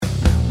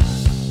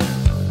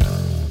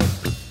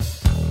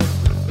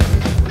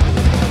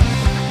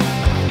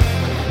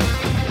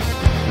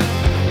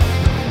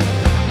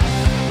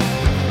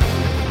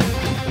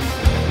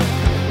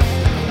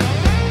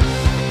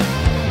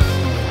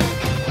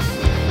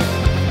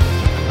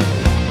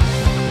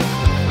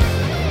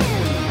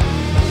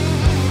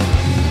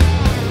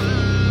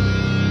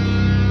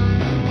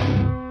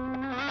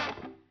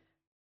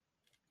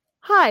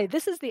Hi,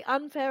 this is The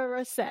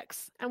Unfairer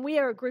Sex, and we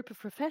are a group of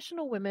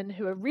professional women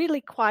who are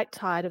really quite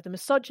tired of the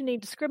misogyny,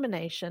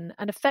 discrimination,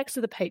 and effects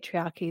of the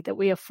patriarchy that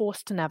we are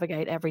forced to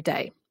navigate every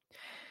day.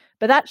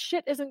 But that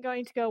shit isn't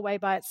going to go away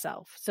by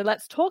itself, so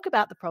let's talk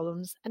about the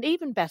problems, and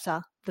even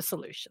better, the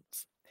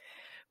solutions.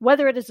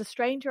 Whether it is a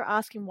stranger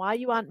asking why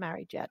you aren't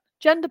married yet,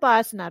 gender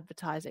bias in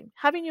advertising,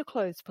 having your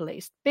clothes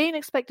policed, being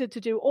expected to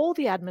do all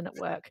the admin at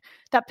work,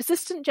 that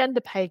persistent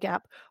gender pay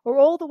gap, or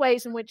all the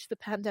ways in which the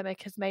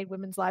pandemic has made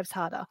women's lives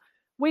harder,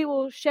 we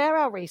will share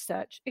our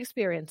research,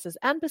 experiences,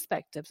 and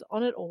perspectives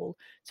on it all,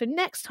 so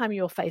next time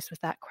you're faced with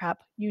that crap,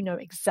 you know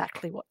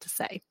exactly what to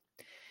say.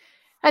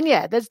 And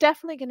yeah, there's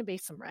definitely going to be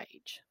some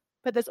rage.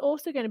 But there's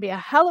also going to be a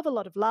hell of a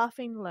lot of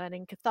laughing,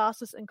 learning,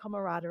 catharsis, and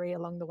camaraderie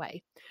along the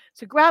way.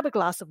 So grab a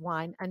glass of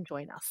wine and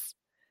join us.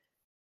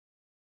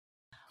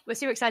 We're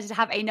super excited to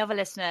have another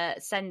listener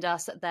send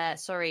us their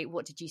sorry,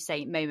 what did you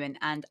say moment.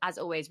 And as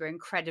always, we're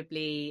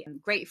incredibly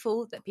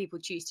grateful that people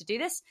choose to do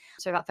this.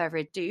 So without further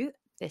ado,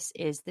 this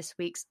is this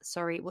week's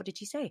sorry, what did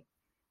you say?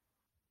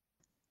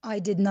 I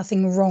did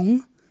nothing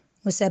wrong,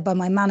 was said by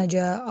my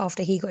manager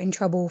after he got in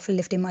trouble for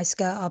lifting my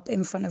skirt up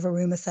in front of a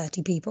room of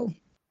 30 people.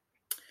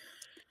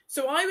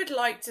 So I would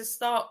like to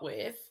start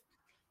with,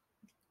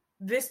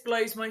 this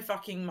blows my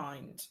fucking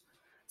mind.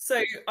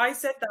 So I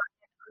said that,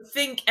 I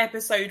think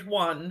episode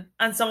 1,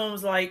 and someone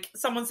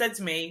said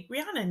to me,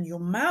 Rhiannon, your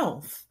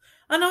mouth.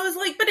 And I was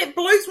like, but it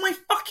blows my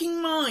fucking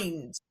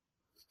mind.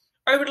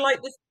 I would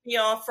like this to be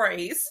our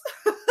phrase.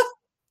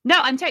 No,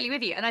 I'm totally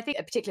with you. And I think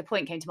a particular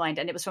point came to mind,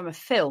 and it was from a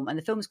film. And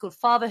the film is called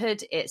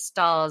Fatherhood. It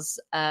stars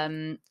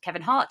Kevin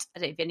Hart. I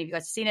don't know if any of you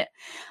guys have seen it.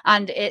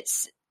 And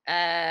it's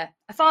a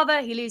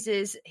father. He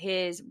loses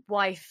his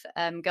wife,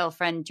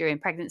 girlfriend during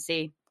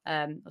pregnancy.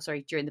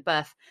 During the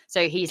birth.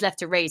 So he's left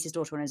to raise his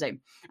daughter on his own.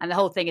 And the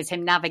whole thing is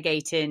him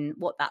navigating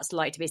what that's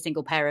like to be a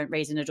single parent,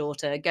 raising a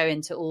daughter, go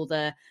into all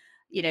the,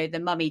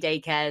 the mummy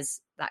daycares,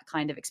 that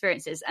kind of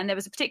experiences. And there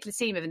was a particular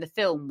scene within the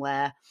film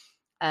where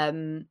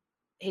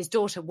his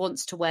daughter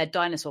wants to wear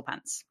dinosaur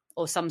pants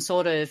or some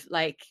sort of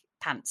like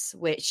pants,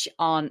 which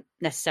aren't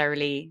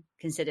necessarily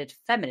considered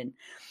feminine.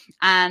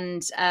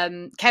 And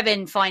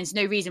Kevin finds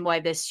no reason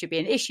why this should be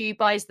an issue,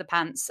 buys the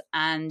pants,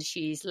 and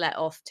she's let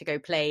off to go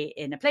play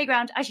in a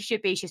playground, as she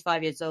should be. She's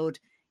 5 years old,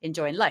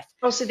 enjoying life.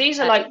 Oh, so these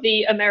are like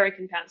the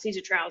American pants. These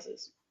are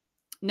trousers.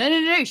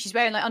 No. She's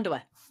wearing like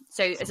underwear.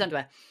 So it's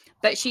underwear.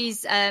 But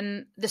she's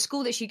the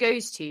school that she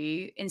goes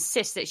to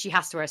insists that she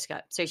has to wear a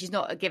skirt. So she's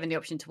not given the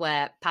option to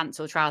wear pants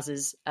or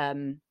trousers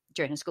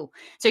during her school.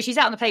 So she's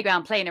out on the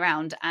playground playing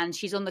around, and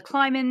she's on the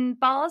climbing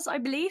bars, I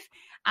believe.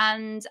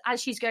 And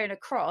as she's going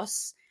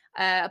across,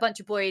 a bunch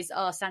of boys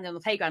are standing on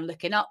the playground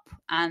looking up,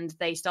 and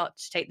they start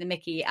to take the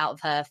mickey out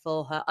of her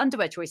for her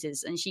underwear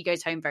choices. And she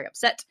goes home very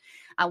upset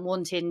and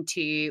wanting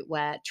to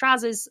wear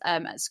trousers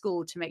at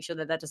school to make sure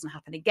that doesn't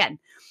happen again.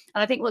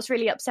 And I think what's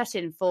really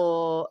upsetting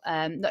for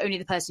not only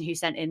the person who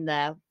sent in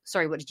their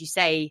sorry, what did you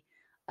say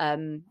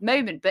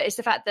moment, but it's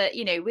the fact that,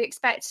 we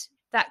expect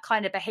that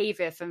kind of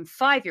behavior from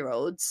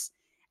 5-year-olds,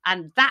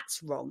 and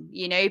that's wrong,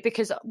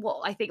 because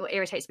what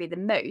irritates me the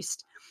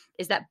most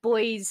is that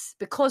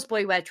because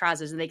boys wear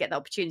trousers and they get the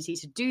opportunity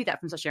to do that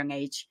from such a young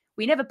age,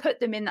 we never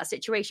put them in that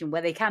situation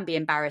where they can be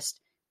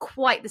embarrassed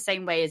quite the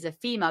same way as a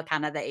female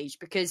can at that age,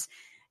 because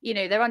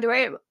their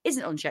underwear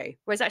isn't on show.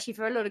 Whereas actually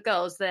for a lot of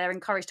girls, they're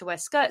encouraged to wear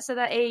skirts at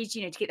that age,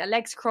 to keep their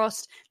legs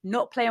crossed,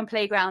 not play on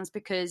playgrounds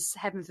because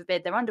heaven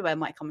forbid their underwear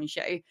might come and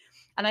show.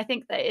 And I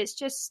think that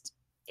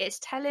it's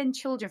telling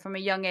children from a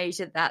young age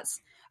that that's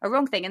a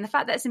wrong thing. And the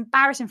fact that it's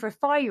embarrassing for a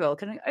 5-year-old,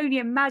 can I only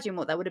imagine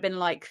what that would have been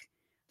like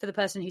for the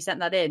person who sent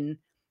that in,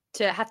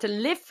 to have to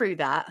live through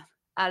that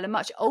at a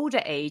much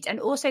older age, and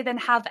also then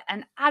have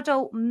an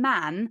adult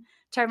man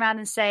turn around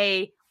and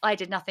say, I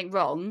did nothing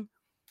wrong.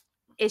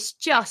 It's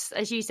just,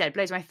 as you said,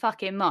 blows my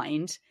fucking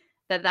mind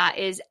that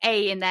is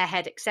A, in their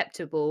head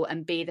acceptable,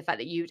 and B, the fact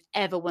that you'd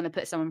ever want to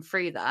put someone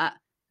through that,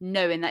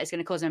 knowing that it's going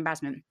to cause them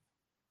embarrassment.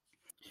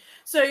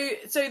 So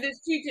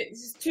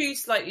there's two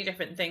slightly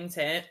different things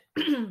here.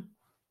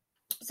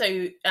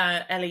 So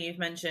Ellie, you've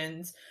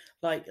mentioned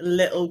like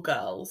little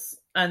girls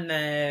and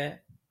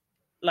they're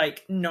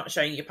like not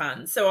showing your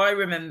pants. So I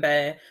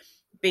remember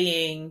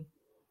being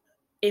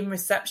in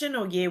reception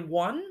or year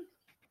 1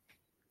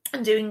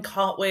 and doing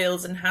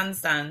cartwheels and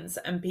handstands,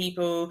 and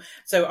people.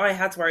 So I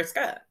had to wear a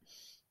skirt,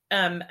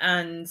 and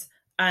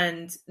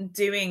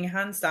doing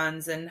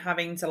handstands and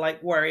having to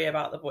like worry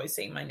about the boys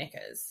seeing my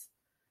knickers.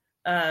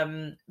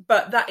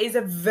 But that is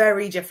a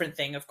very different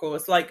thing, of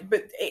course. But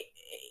it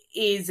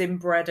is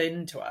inbred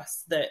into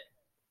us that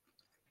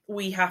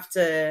we have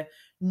to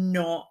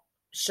not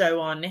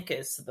show our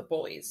knickers to the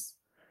boys.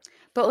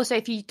 But also,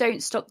 if you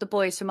don't stop the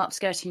boys from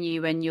upskirting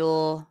you when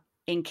you're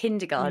in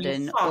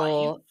kindergarten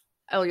or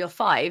you're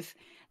 5,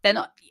 then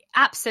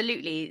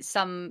absolutely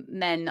some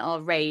men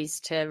are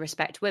raised to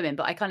respect women.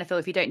 But I kind of feel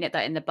if you don't nip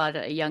that in the bud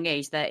at a young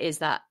age, there is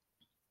that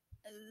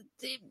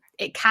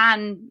it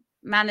can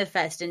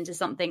manifest into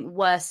something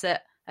worse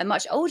at a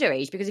much older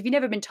age. Because if you've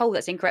never been told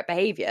that's incorrect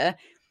behavior,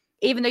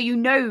 even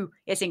though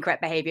it's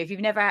incorrect behavior, if you've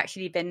never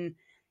actually been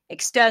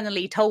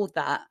externally told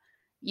that,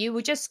 you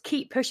will just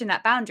keep pushing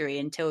that boundary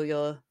until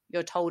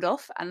you're told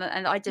off. And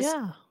I just,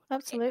 Yeah,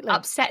 absolutely. it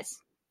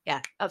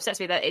upsets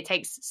me that it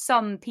takes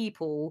some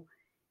people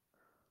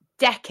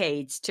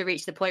decades to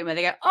reach the point where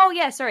they go, oh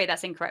yeah, sorry,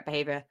 that's incorrect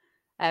behavior.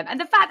 And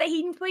the fact that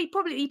he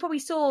probably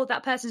saw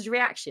that person's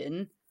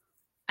reaction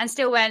and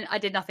still went, I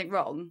did nothing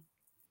wrong.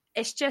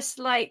 It's just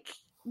like,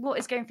 what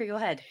is going through your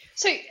head?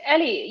 So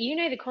Ellie, you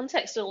know the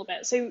context a little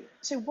bit. So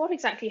what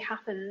exactly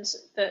happened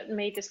that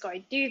made this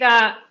guy do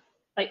that,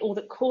 like, or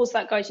that caused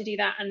that guy to do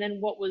that? And then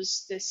what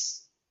was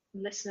this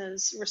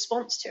listener's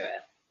response to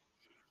it?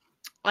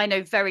 I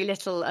know very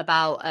little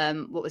about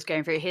what was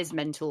going through his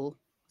mental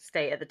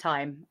state at the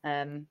time.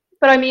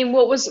 But I mean,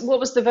 what was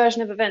the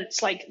version of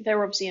events? Like,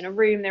 they're obviously in a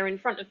room, they're in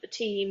front of the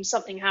team,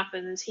 something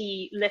happens,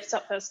 he lifts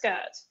up her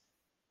skirt.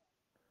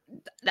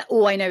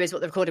 All I know is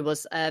what the recording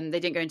was. They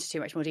didn't go into too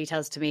much more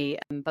details to me,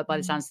 but by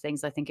the sounds of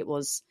things, I think it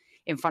was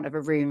in front of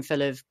a room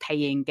full of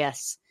paying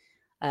guests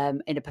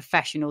in a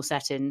professional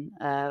setting,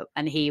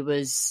 and he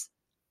was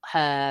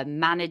her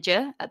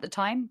manager at the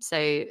time, so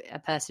a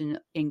person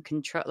in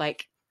control,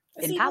 like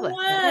in power,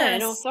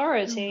 in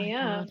authority,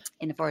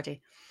 in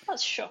authority.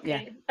 That's shocking.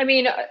 Yeah. I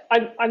mean,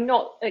 I'm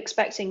not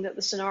expecting that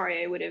the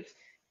scenario would have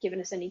given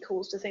us any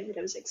cause to think that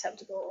it was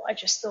acceptable. I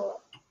just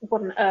thought,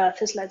 what on earth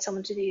has led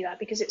someone to do that?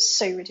 Because it's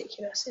so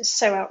ridiculous. It's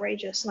so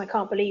outrageous. And I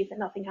can't believe that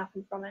nothing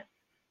happened from it.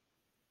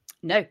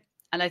 No.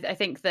 And I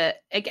think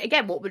that,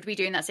 again, what would we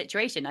do in that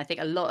situation? I think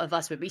a lot of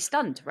us would be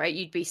stunned, right?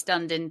 You'd be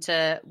stunned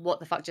into what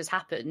the fuck just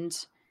happened,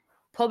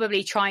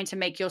 probably trying to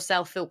make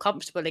yourself feel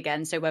comfortable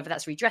again. So whether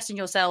that's redressing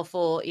yourself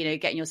or,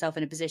 getting yourself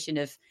in a position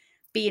of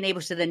being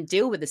able to then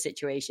deal with the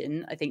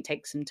situation, I think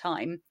takes some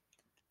time.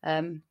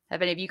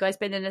 Have any of you guys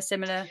been in a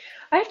similar?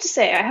 I have to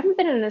say, I haven't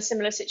been in a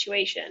similar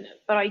situation,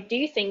 but I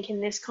do think in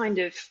this kind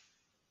of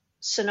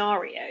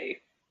scenario,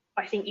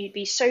 I think you'd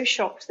be so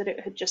shocked that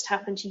it had just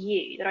happened to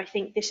you that I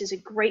think this is a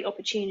great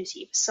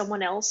opportunity for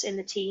someone else in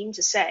the team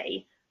to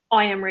say,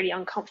 I am really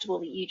uncomfortable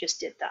that you just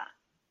did that.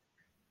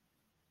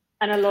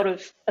 And a lot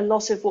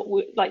of what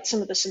would, like,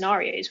 some of the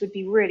scenarios would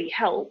be really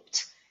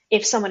helped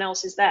if someone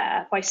else is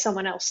there, by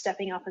someone else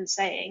stepping up and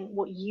saying,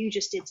 what you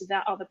just did to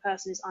that other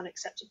person is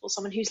unacceptable.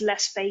 Someone who's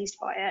less fazed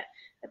by it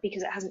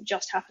because it hasn't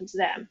just happened to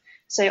them.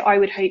 So I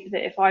would hope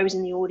that if I was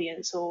in the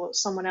audience or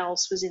someone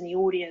else was in the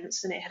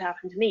audience and it had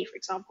happened to me, for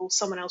example,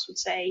 someone else would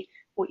say,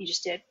 what you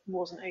just did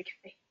wasn't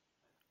okay.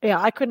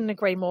 Yeah, I couldn't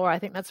agree more. I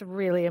think that's a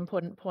really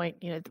important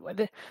point.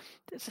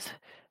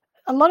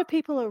 A lot of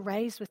people are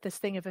raised with this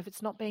thing of, if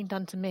it's not being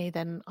done to me,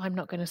 then I'm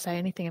not going to say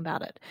anything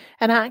about it.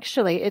 And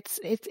actually, it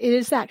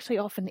is actually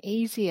often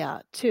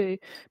easier to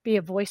be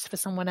a voice for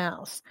someone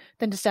else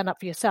than to stand up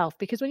for yourself.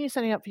 Because when you're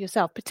standing up for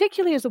yourself,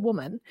 particularly as a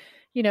woman,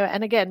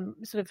 and again,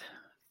 sort of,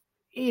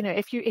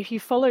 if you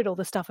followed all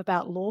the stuff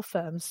about law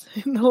firms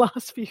in the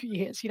last few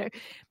years,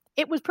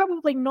 it was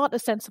probably not a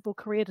sensible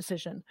career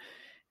decision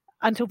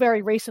until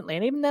very recently.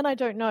 And even then, I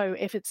don't know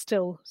if it's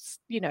still,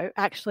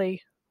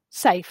 actually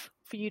safe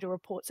for you to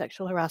report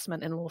sexual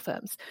harassment in law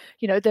firms.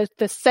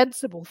 The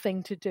sensible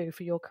thing to do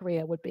for your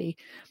career would be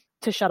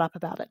to shut up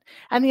about it.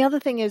 And the other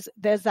thing is,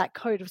 there's that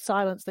code of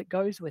silence that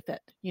goes with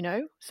it,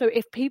 So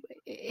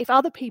if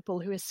other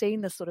people who have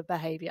seen this sort of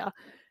behavior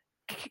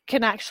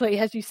can actually,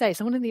 as you say,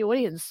 someone in the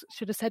audience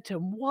should have said to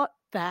him, what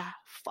the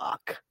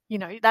fuck?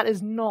 That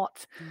is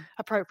not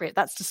appropriate.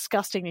 That's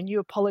disgusting. And you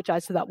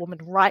apologize to that woman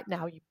right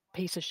now, you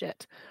piece of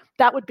shit.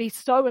 That would be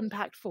so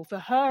impactful for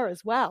her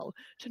as well,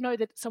 to know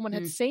that someone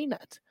had seen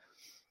it.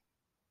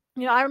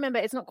 I remember,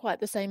 it's not quite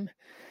the same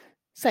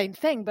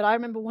thing, but I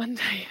remember one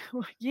day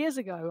years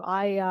ago,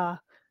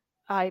 I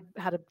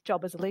had a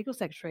job as a legal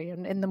secretary,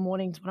 and in the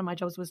mornings, one of my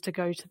jobs was to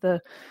go to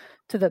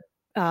the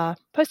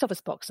post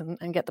office box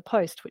and get the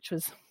post, which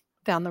was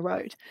down the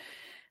road.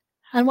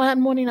 And one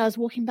morning I was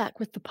walking back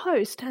with the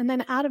post, and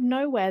then out of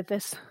nowhere,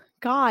 this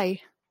guy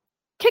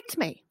kicked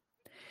me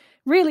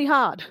really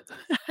hard.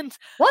 And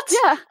what?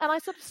 Yeah, and I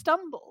sort of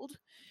stumbled.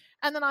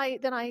 And then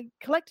I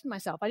collected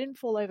myself. I didn't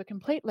fall over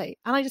completely.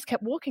 And I just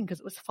kept walking because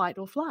it was fight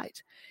or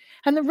flight.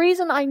 And the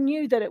reason I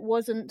knew that it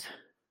wasn't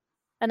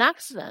an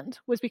accident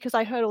was because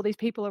I heard all these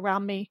people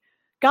around me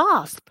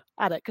gasp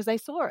at it because they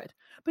saw it.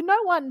 But no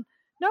one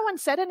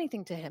said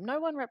anything to him.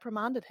 No one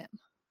reprimanded him.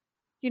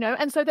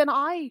 And so then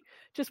I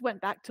just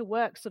went back to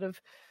work sort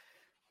of,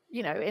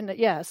 in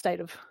a state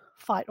of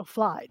fight or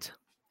flight.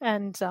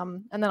 And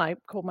then I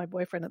called my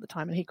boyfriend at the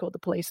time, and he called the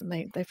police, and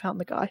they found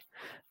the guy.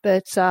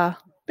 But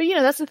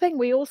that's the thing.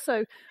 We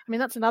also,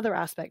 that's another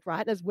aspect,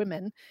 right? As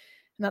women, and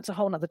that's a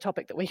whole other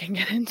topic that we can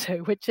get into,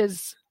 which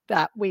is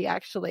that we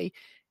actually,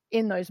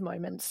 in those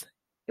moments,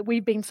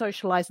 we've been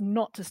socialized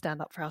not to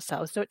stand up for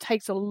ourselves. So it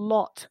takes a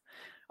lot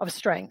of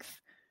strength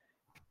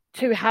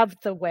to have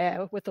the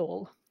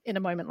wherewithal in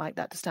a moment like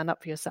that to stand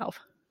up for yourself.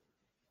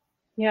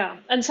 Yeah.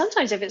 And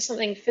sometimes if it's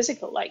something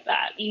physical like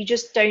that, you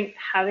just don't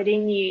have it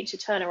in you to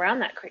turn around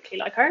that quickly.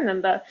 Like, I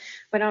remember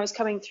when I was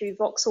coming through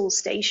Vauxhall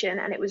Station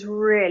and it was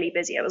really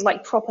busy. It was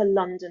like proper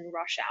London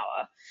rush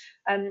hour.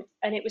 And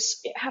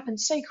it happened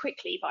so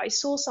quickly, but I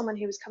saw someone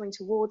who was coming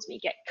towards me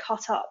get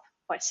cut up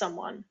by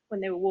someone when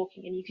they were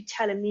walking, and you could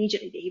tell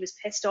immediately that he was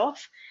pissed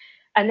off.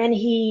 And then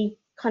he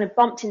kind of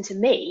bumped into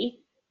me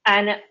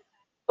and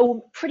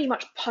pretty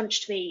much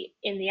punched me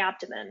in the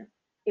abdomen.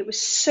 It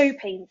was so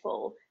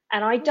painful.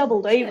 And I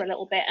doubled over a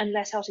little bit and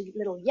let out a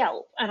little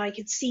yelp. And I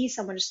could see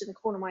someone just in the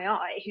corner of my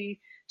eye who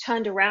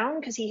turned around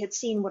because he had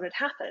seen what had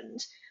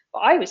happened. But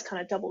I was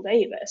kind of doubled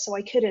over, so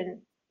I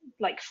couldn't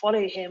like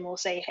follow him or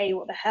say, hey,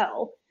 what the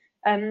hell?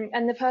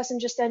 And the person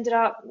just ended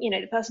up,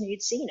 the person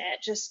who'd seen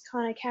it just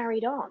kind of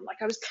carried on.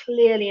 Like, I was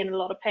clearly in a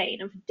lot of pain.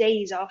 And for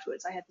days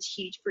afterwards, I had this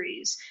huge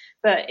bruise.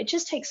 But it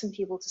just takes some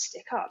people to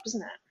stick up,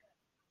 doesn't it?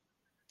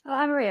 Oh,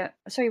 Anne-Maria,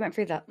 sorry you went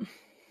through that.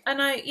 And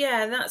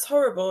that's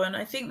horrible. And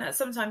I think that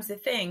sometimes the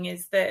thing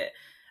is that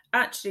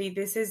actually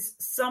this is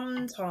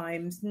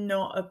sometimes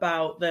not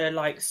about the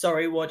like,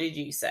 sorry, what did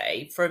you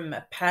say? From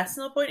a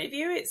personal point of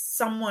view, it's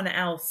someone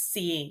else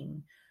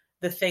seeing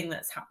the thing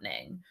that's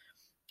happening.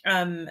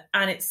 And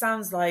it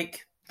sounds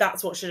like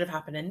that's what should have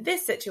happened in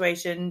this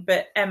situation.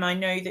 But Em, I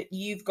know that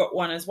you've got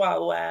one as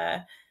well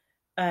where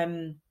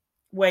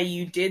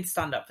you did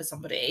stand up for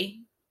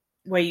somebody,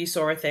 where you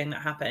saw a thing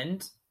that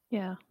happened.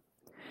 Yeah.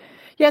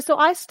 Yeah, so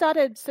I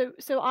started,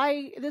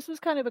 this was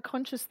kind of a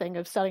conscious thing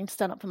of starting to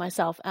stand up for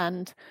myself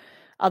and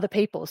other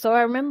people. So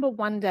I remember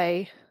one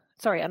day,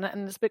 and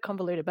it's a bit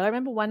convoluted, but I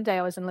remember one day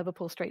I was in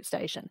Liverpool Street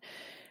Station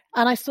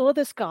and I saw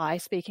this guy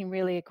speaking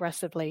really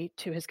aggressively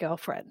to his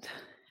girlfriend.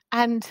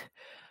 And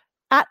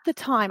at the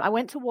time I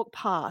went to walk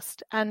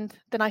past and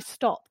then I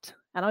stopped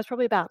and I was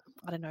probably about,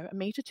 I don't know, 1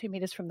 meter, 2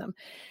 meters from them.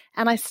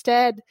 And I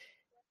stared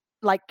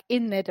like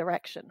in their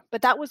direction,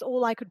 but that was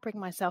all I could bring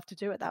myself to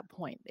do at that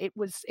point. It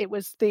was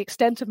the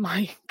extent of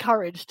my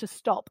courage to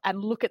stop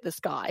and look at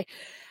this guy.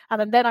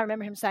 And then I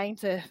remember him saying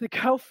to the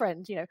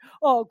girlfriend,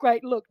 oh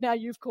great, look, now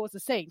you've caused a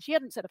scene. She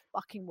hadn't said a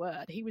fucking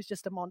word. He was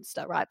just a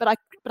monster, right? But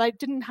I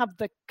didn't have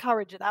the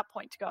courage at that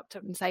point to go up to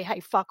him and say, hey,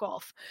 fuck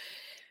off.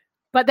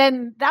 But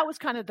then that was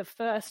kind of the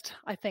first,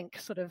 I think,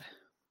 sort of,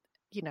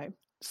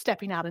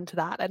 stepping out into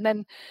that.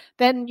 And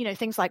then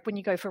things like when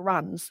you go for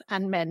runs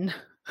and men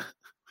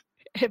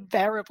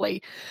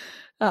invariably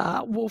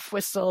wolf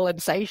whistle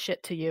and say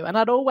shit to you. And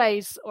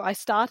I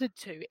started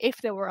to,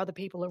 if there were other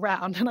people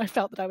around and I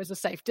felt that I was a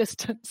safe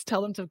distance,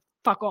 tell them to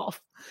fuck off.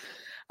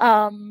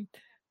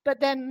 But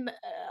then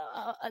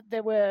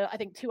there were, I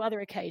think, 2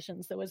 other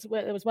occasions. There was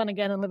one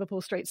again in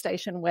Liverpool Street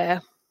Station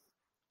where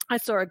I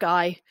saw a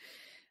guy,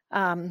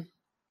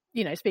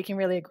 speaking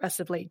really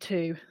aggressively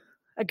to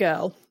a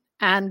girl.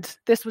 And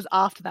this was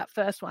after that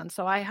first one.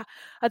 So I'd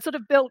sort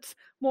of built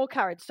more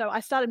courage. So I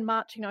started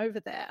marching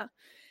over there.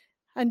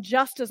 And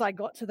just as I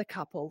got to the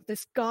couple,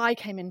 this guy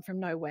came in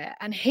from nowhere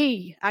and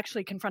he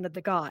actually confronted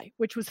the guy,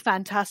 which was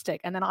fantastic.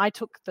 And then I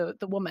took the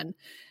woman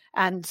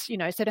and,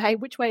 said, hey,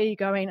 which way are you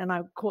going? And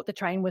I caught the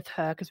train with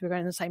her because we were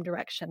going in the same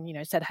direction,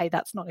 said, hey,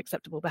 that's not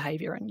acceptable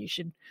behavior and you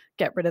should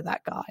get rid of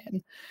that guy.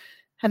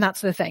 And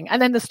that's the thing.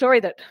 And then the story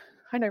that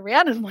I know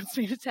Rhiannon wants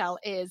me to tell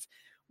is,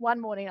 one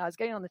morning I was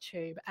getting on the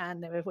tube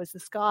and there was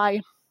this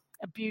guy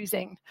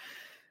abusing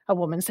a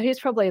woman. So he was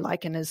probably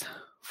like in his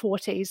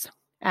 40s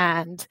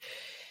and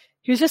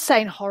he was just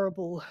saying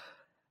horrible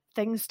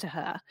things to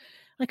her.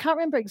 I can't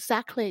remember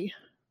exactly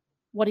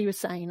what he was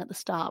saying at the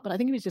start, but I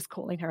think he was just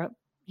calling her,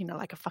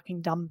 like a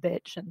fucking dumb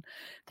bitch and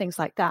things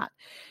like that.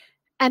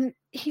 And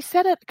he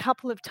said it a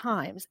couple of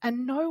times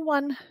and no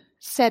one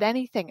said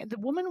anything. The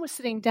woman was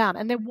sitting down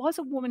and there was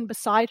a woman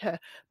beside her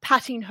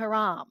patting her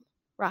arm,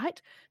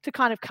 right, to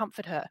kind of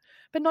comfort her.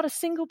 But not a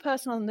single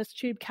person on this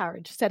tube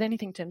carriage said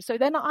anything to him. So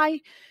then I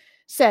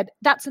said,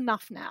 that's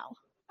enough now.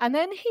 And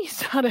then he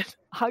started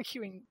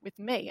arguing with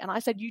me. And I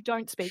said, you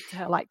don't speak to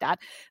her like that.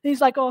 And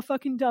he's like, oh,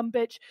 fucking dumb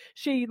bitch.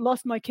 She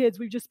lost my kids.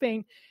 We've just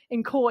been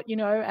in court,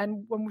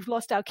 and when we've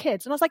lost our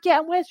kids. And I was like, yeah,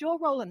 and where's your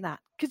role in that?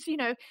 Because,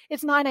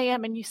 it's 9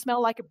 a.m. and you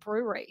smell like a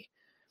brewery.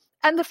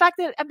 And the fact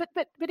that,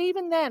 but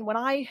even then, when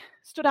I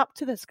stood up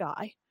to this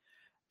guy,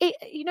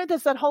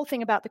 there's that whole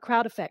thing about the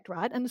crowd effect,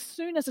 right? And as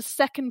soon as a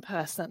second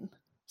person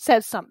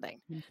says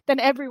something, then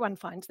everyone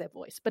finds their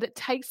voice. But it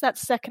takes that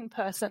second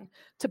person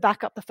to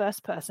back up the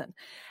first person.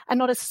 And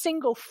not a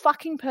single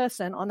fucking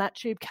person on that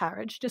tube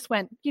carriage just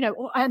went,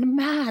 and a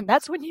man,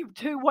 that's when you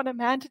do want a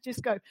man to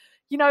just go,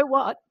 you know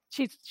what?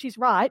 She's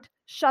right.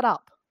 Shut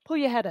up. Pull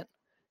your head in,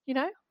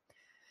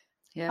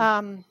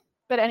 Yeah.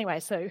 But anyway,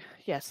 so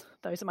yes,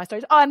 those are my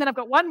stories. Oh, and then I've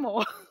got one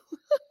more,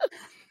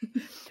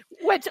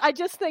 which I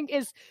just think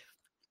is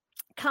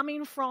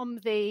coming from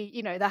the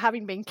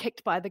having been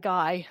kicked by the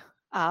guy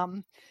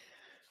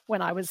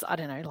when I was, I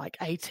don't know, like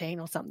 18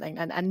 or something,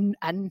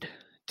 and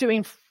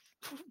doing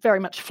very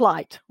much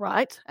flight,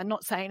 right, and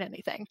not saying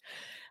anything.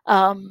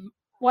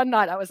 One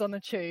night I was on the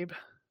tube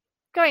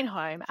going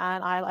home,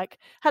 and I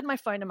had my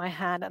phone in my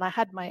hand, and I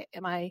had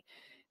my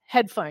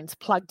headphones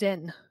plugged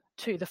in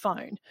to the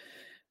phone.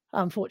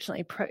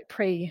 Unfortunately,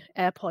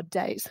 pre-AirPod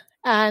days,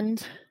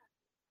 and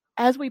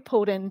as we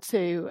pulled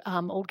into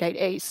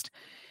Aldgate East,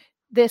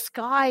 this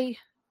guy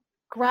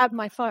grabbed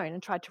my phone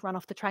and tried to run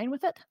off the train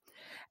with it.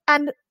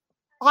 And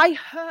I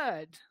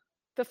heard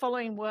the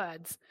following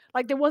words.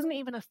 Like, there wasn't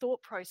even a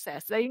thought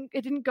process. It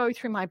didn't go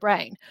through my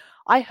brain.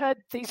 I heard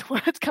these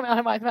words come out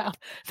of my mouth.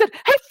 I said,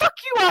 "Hey, fuck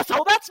you,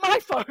 asshole, that's my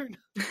phone."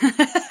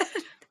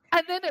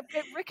 And then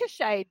it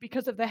ricocheted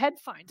because of the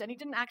headphones, and he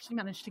didn't actually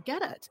manage to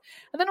get it.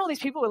 And then all these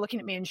people were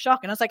looking at me in shock,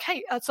 and I was like,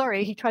 "Hey,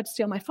 sorry, he tried to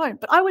steal my phone."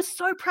 But I was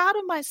so proud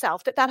of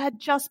myself that had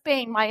just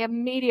been my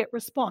immediate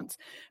response,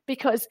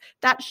 because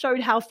that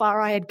showed how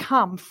far I had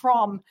come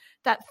from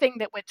that thing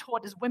that we're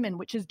taught as women,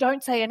 which is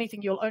don't say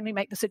anything, you'll only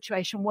make the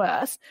situation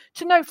worse,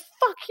 to no,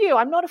 fuck you,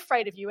 I'm not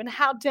afraid of you, and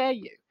how dare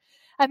you.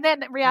 And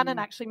then Rhiannon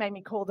actually made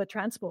me call the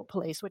transport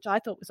police, which I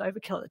thought was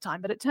overkill at the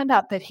time, but it turned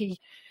out that he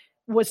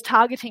was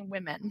targeting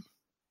women.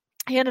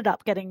 He ended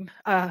up getting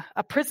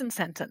a prison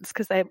sentence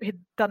because he'd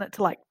done it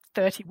to like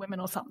 30 women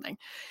or something.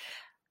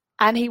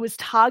 And he was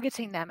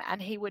targeting them,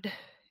 and he would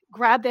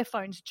grab their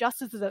phones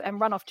and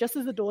run off just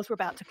as the doors were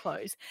about to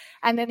close.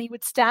 And then he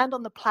would stand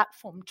on the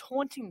platform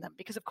taunting them,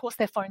 because of course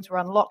their phones were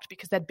unlocked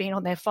because they'd been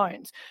on their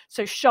phones.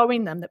 So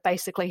showing them that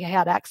basically he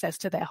had access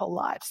to their whole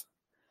lives.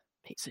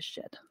 Piece of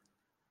shit.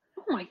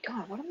 Oh my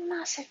God, what a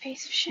massive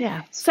piece of shit.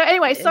 Yeah. So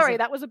anyway, sorry,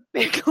 that was a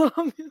big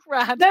long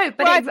rant. No,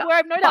 but I've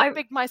no doubt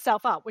bigged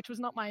myself up, which was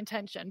not my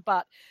intention,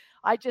 but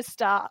I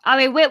just I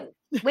mean,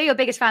 we're your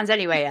biggest fans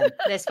ananyway.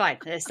 That's fine.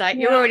 It's like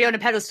you're already on a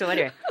pedestal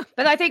anyway.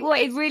 But I think what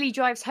it really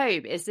drives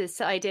home is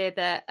this idea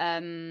that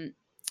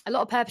a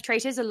lot of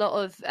perpetrators, a lot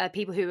of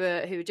people who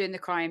are doing the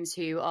crimes,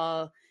 who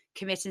are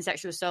committing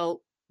sexual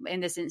assault,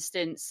 in this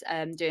instance,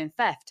 doing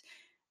theft,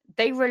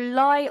 they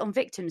rely on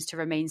victims to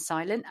remain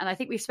silent. And I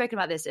think we've spoken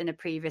about this in a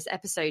previous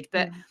episode,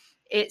 but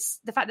it's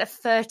the fact that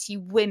 30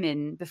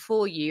 women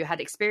before you had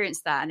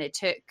experienced that. And it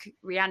took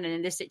Rhiannon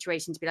in this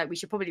situation to be like, we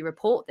should probably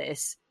report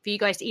this, for you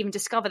guys to even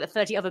discover that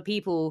 30 other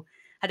people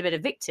had been a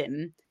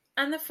victim.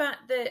 And the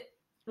fact that,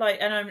 like,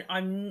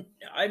 and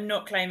I'm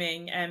not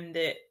claiming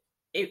that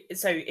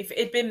so if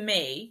it'd been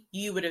me,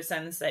 you would have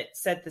said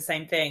the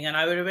same thing, and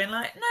I would have been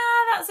like,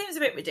 nah, that seems a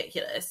bit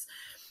ridiculous.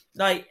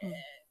 Like,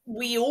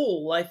 we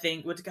all, I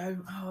think, would go,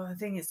 oh, I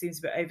think it seems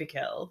a bit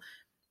overkill.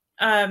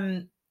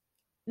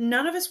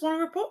 None of us want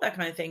to report that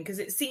kind of thing because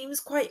it seems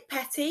quite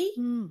petty.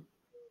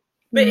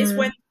 But it's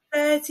when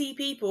 30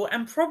 people,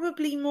 and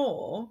probably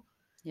more,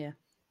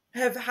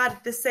 have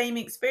had the same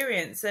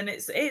experience, and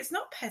it's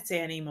not petty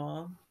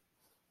anymore.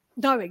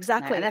 No,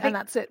 exactly. No, and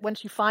that's it.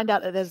 Once you find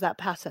out that there's that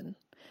pattern,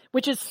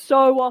 which is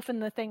so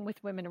often the thing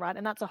with women, right?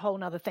 And that's a whole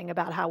nother thing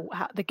about how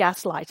the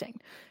gaslighting,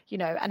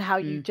 and how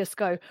you just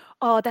go,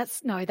 oh,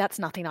 that's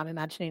nothing, I'm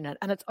imagining it.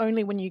 And it's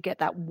only when you get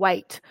that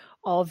weight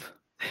of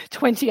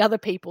 20 other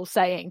people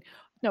saying,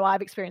 no,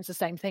 I've experienced the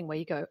same thing, where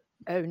you go,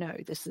 oh no,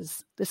 this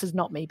is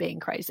not me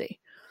being crazy.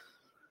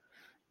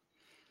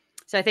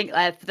 So I think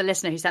for the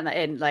listener who sent that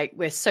in, like,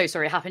 we're so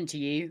sorry it happened to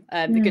you.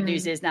 The good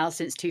news is now,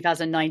 since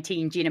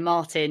 2019, Gina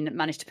Martin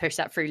managed to push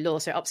that through law.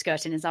 So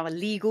upskirting is now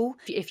illegal.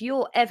 If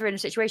you're ever in a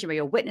situation where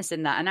you're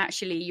witnessing that, and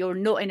actually you're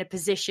not in a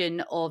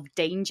position of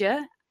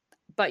danger,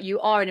 but you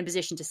are in a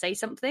position to say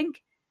something.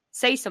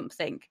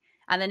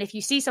 And then if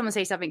you see someone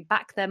say something,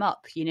 back them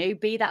up,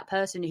 be that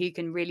person who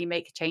can really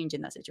make a change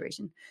in that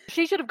situation.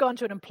 She should have gone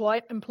to an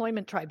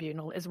employment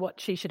tribunal, is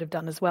what she should have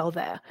done as well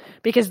there,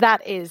 because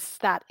that is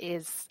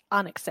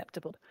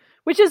unacceptable,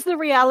 which is the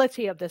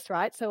reality of this,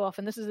 right? So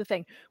often this is the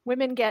thing.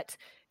 Women get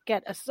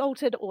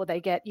assaulted, or they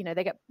get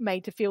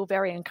made to feel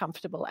very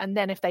uncomfortable. And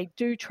then if they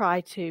do try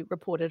to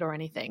report it or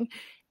anything,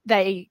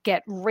 they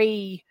get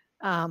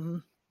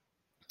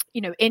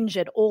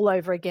injured all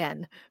over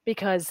again,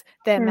 because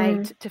they're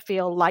made to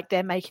feel like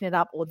they're making it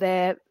up, or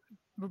they're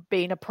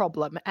being a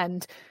problem,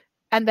 and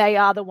they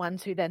are the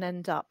ones who then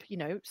end up,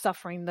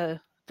 suffering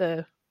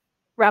the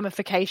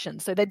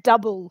ramifications. So they're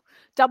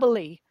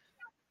doubly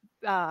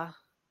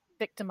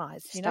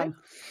victimized, Yeah.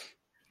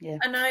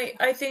 And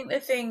I think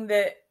the thing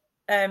that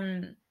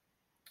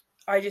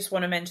I just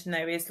want to mention,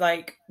 though, is,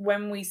 like,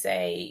 when we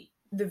say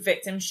the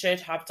victim should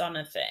have done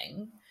a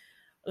thing,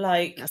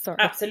 like,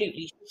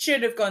 absolutely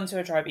should have gone to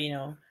a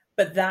tribunal,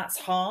 but that's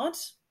hard.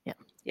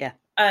 Yeah.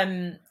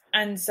 And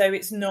so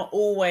it's not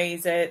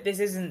always this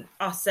isn't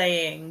us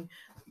saying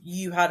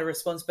you had a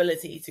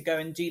responsibility to go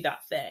and do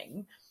that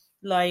thing.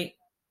 Like,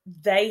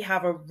 they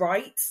have a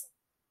right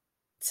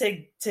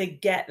to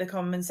get the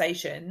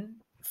compensation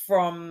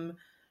from,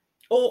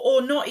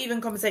 or not even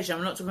compensation.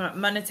 I'm not talking about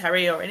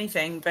monetary or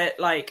anything, but,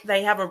 like,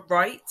 they have a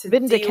right to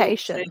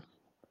vindication.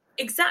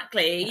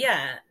 Exactly.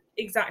 Yeah,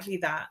 exactly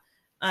that.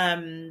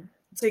 To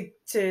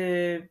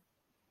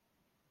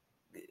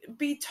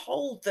be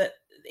told that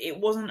it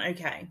wasn't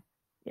okay.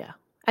 Yeah.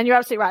 And you're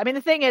absolutely right. I mean,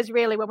 the thing is,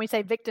 really, when we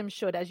say victims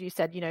should, as you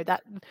said,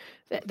 that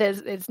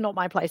it's not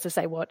my place to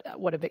say what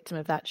a victim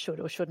of that should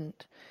or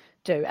shouldn't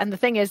do. And the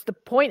thing is, the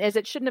point is,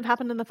 it shouldn't have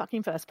happened in the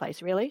fucking first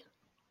place, really.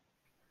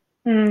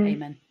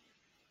 Amen.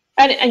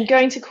 And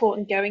going to court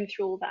and going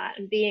through all that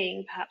and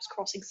being perhaps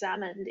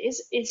cross-examined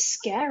is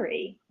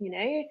scary,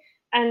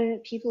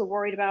 And people are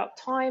worried about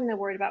time, they're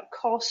worried about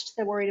cost,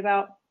 they're worried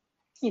about,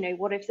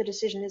 what if the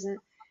decision isn't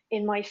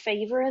in my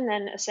favor? And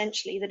then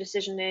essentially the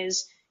decision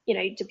is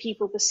do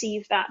people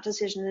perceive that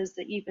decision as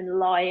that you've been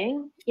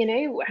lying?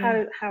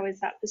 How is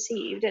that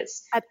perceived?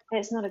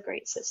 It's not a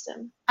great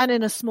system. And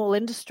in a small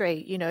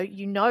industry, you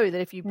know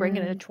that if you bring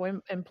in an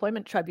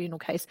employment tribunal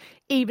case,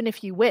 even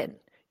if you win,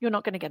 you're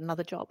not going to get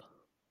another job.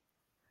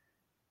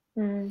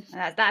 I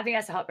think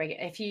that's a heartbreaker.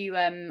 If you,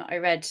 I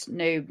read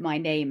Know My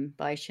Name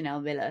by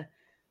Chanel Miller,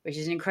 which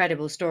is an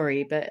incredible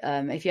story. But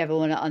if you ever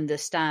want to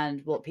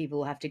understand what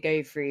people have to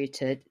go through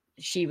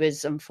she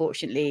was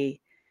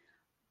unfortunately,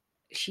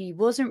 she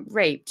wasn't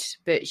raped,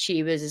 but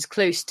she was as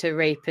close to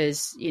rape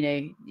as,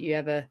 you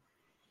ever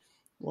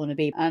want to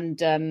be.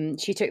 And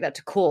she took that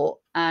to court,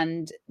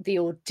 and the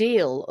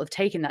ordeal of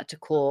taking that to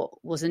court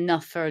was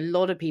enough for a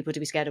lot of people to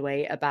be scared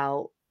away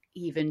about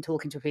even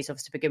talking to a police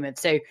officer to begin with.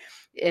 So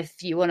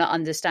if you want to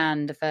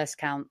understand the First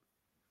Count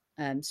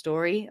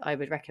story, I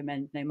would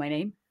recommend Know My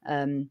Name.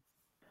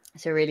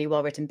 It's a really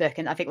well-written book.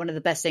 And I think one of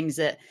the best things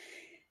that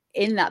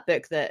in that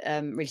book that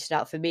really stood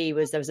out for me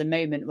was there was a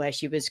moment where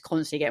she was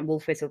constantly getting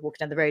wolf whistled walking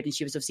down the road, and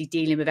she was obviously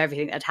dealing with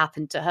everything that had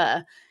happened to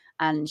her.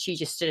 And she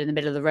just stood in the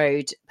middle of the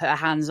road, put her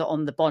hands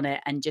on the bonnet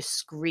and just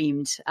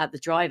screamed at the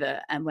driver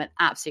and went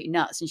absolutely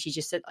nuts. And she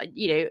just said,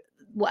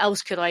 what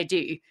else could I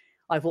do?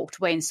 I've walked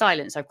away in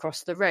silence. I've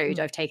crossed the road.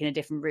 I've taken a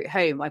different route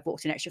home. I've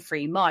walked an extra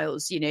 3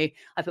 miles. I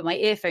put my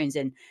earphones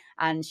in.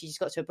 And she just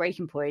got to a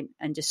breaking point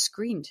and just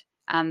screamed.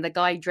 And the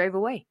guy drove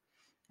away.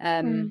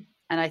 And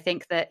I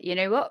think that, you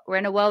know what? We're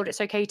in a world,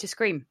 it's okay to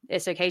scream.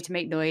 It's okay to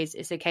make noise.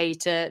 It's okay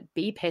to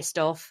be pissed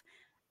off,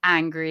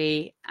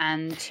 angry,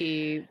 and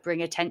to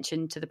bring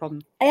attention to the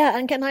problem. Yeah,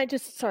 and can I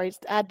just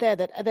add there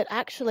that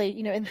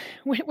actually,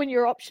 when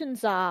your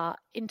options are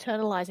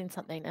internalizing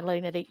something and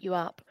letting it eat you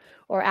up,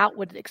 or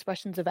outward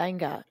expressions of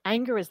anger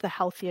is the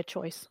healthier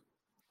choice.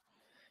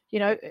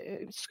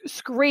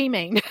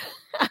 Screaming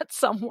at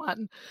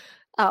someone,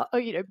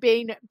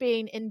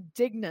 being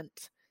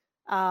indignant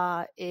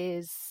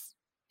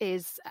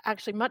is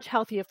actually much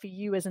healthier for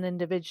you as an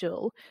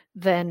individual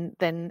than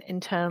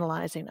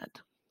internalizing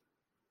it.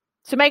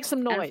 So make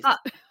some noise.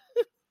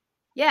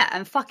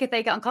 And fuck if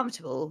they get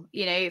uncomfortable.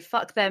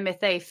 Fuck them if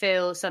they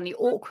feel suddenly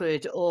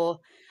awkward, or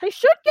they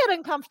should get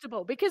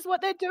uncomfortable because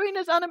what they're doing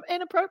is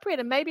inappropriate,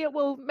 and maybe it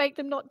will make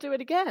them not do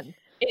it again.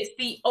 It's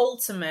the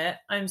ultimate,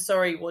 I'm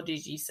sorry, what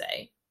did you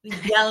say?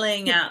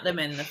 Yelling at them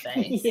in the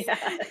face.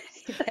 Yeah.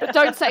 But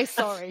don't say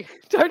sorry.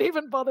 Don't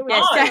even bother with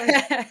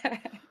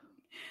sorry.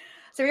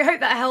 So we hope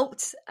that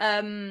helped. I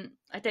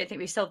don't think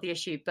we've solved the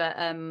issue, but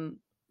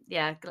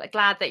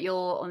glad that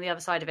you're on the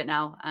other side of it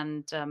now.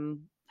 And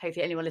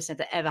hopefully anyone listening, if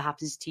that ever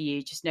happens to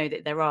you, just know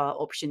that there are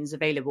options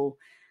available.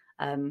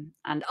 And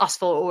us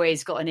four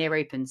always got an ear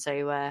open,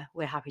 so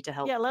we're happy to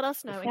help. Yeah, let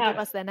us know and give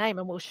us their name,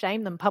 and we'll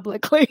shame them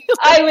publicly.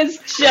 I was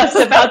just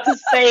about to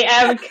say,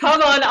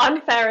 come on,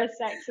 Unfairer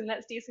Sex, and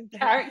let's do some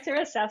character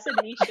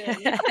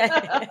assassination.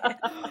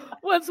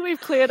 Once we've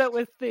cleared it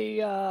with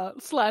the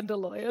slander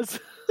lawyers.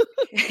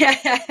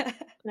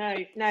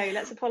 No,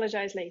 let's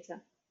apologise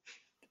later.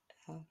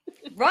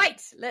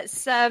 Right,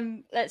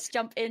 let's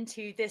jump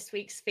into this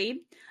week's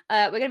theme.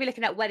 We're going to be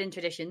looking at wedding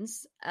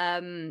traditions.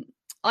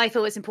 I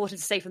feel it's important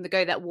to say from the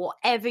go that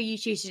whatever you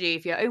choose to do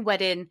for your own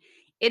wedding,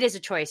 it is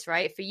a choice,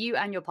 right, for you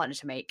and your partner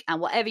to make.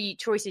 And whatever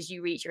choices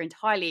you reach are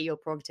entirely your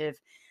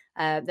prerogative.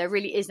 There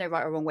really is no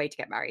right or wrong way to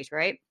get married,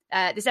 right?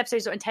 This episode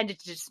is not intended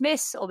to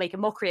dismiss or make a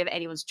mockery of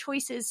anyone's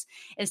choices.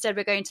 Instead,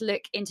 we're going to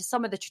look into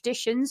some of the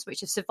traditions which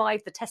have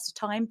survived the test of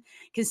time,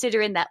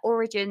 considering their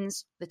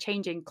origins, the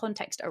changing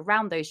context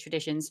around those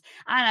traditions,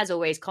 and as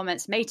always,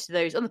 comments made to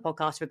those on the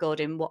podcast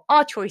regarding what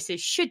our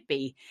choices should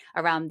be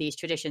around these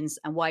traditions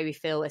and why we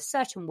feel a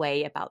certain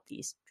way about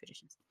these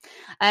traditions.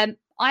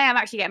 I am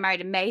actually getting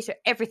married in May, so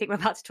everything we're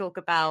about to talk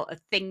about are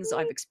things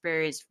I've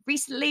experienced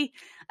recently.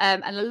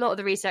 And a lot of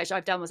the research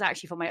I've done was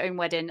actually for my own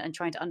wedding and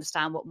trying to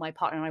understand what my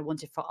partner and I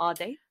wanted for our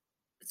day.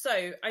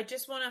 So I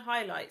just want to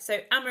highlight. So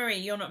Anne-Marie,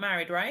 you're not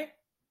married, right?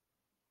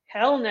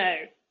 Hell no.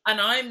 And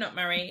I'm not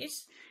married.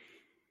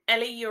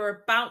 Ellie,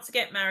 you're about to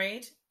get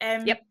married.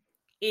 Yep.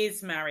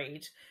 Is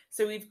married.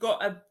 So we've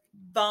got a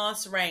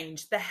vast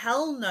range. The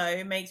hell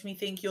no makes me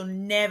think you're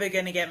never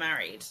going to get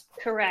married.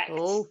 Correct.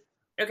 Oh.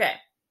 Okay.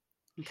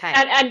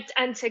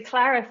 And to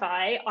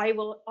clarify, I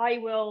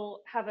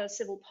will have a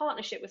civil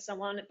partnership with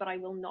someone, but I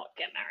will not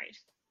get married.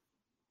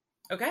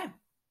 Okay.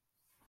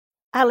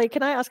 Ali,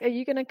 can I ask, are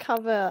you going to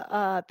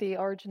cover the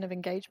origin of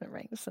engagement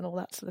rings and all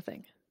that sort of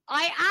thing?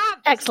 I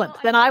am. Excellent.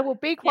 Then I will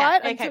be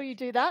quiet until you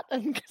do that,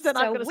 and then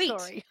I've got a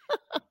story.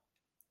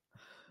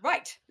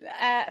 Right.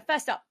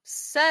 First up,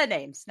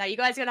 surnames. Now, you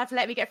guys are going to have to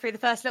let me get through the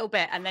first little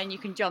bit, and then you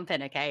can jump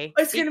in, okay?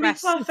 It's going to be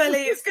tough, Ellie.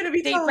 It's going to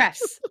be deep tough.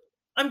 breaths.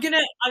 I'm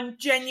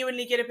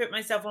genuinely going to put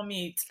myself on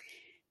mute.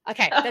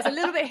 Okay, there's a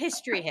little bit of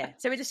history here.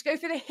 So we'll just go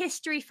through the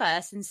history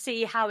first and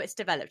see how it's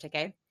developed,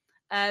 okay?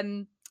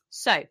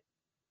 So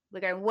we're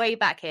going way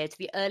back here to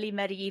the early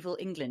medieval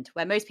England,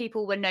 where most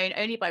people were known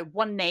only by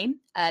one name,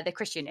 their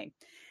Christian name.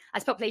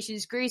 As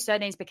populations grew,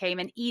 surnames became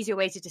an easier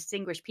way to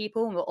distinguish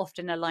people and were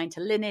often aligned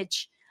to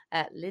lineage.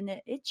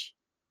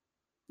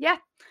 Yeah.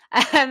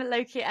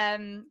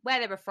 Where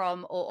they were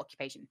from or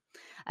occupation.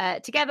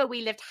 Together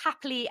we lived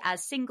happily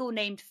as single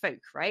named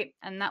folk, right?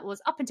 And that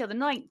was up until the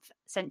 9th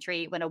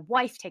century when a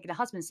wife taking a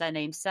husband's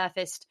surname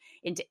surfaced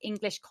into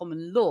English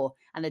common law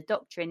and the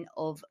doctrine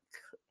of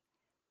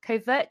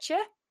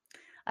coverture.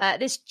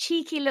 This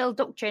cheeky little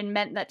doctrine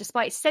meant that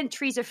despite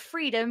centuries of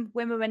freedom,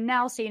 women were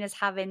now seen as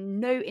having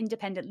no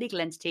independent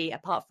legal entity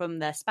apart from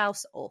their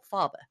spouse or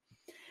father.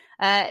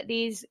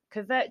 These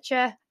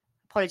coverture,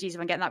 apologies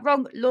if I'm getting that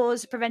wrong,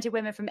 laws prevented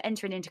women from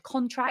entering into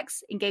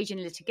contracts, engaging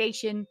in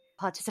litigation,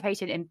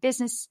 participating in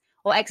business,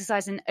 or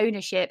exercising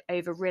ownership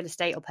over real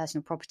estate or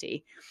personal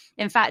property.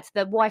 In fact,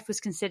 the wife was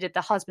considered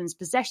the husband's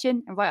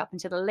possession, and right up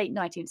until the late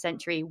 19th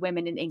century,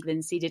 women in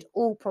England ceded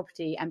all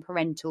property and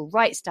parental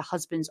rights to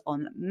husbands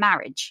on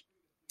marriage.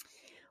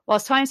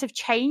 Whilst times have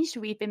changed,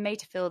 we've been made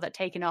to feel that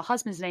taking our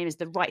husband's name is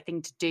the right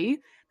thing to do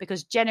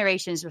because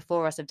generations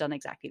before us have done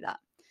exactly that.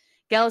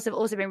 Girls have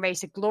also been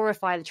raised to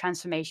glorify the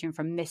transformation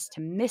from Miss to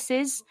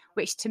Mrs.,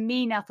 which to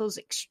me now feels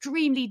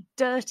extremely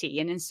dirty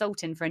and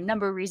insulting for a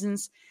number of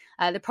reasons.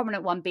 The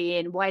prominent one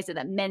being, why is it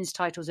that men's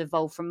titles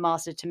evolve from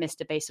Master to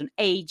Mr. based on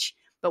age,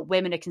 but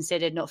women are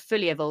considered not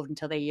fully evolved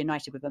until they're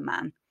united with a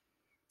man?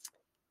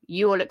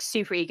 You all look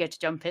super eager to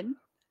jump in.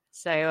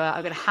 So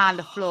I'm going to hand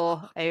the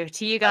floor over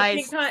to you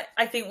guys.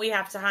 I think we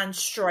have to hand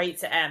straight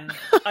to Em.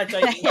 I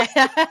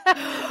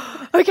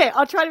don't. Okay,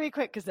 I'll try to be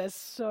quick because there's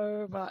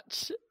so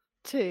much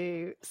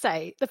to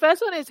say. The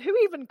first one is, who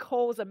even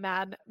calls a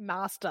man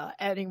master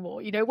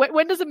anymore? You know,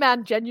 when does a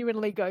man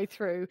genuinely go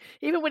through,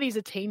 even when he's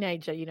a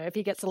teenager, you know, if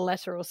he gets a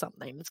letter or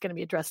something, it's going to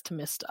be addressed to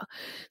Mr.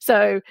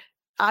 So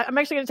I'm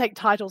actually going to take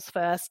titles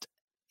first.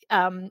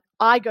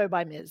 I go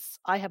by Ms.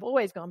 I have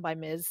always gone by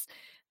Ms.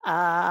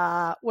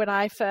 When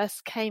I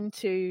first came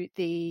to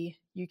the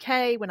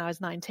UK, when I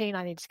was 19,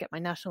 I needed to get my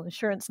national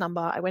insurance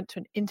number. I went to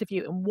an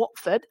interview in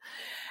Watford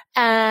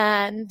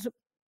and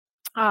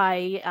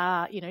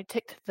I,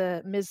 ticked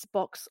the Ms.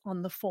 box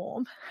on the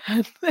form.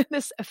 And then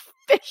this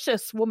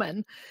officious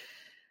woman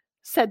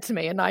said to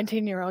me, a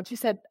 19-year-old, she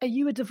said, "Are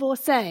you a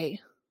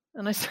divorcee?"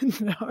 And I said,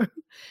 "No."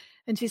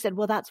 And she said,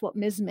 "Well, that's what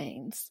Ms.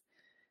 means."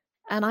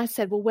 And I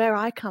said, "Well, where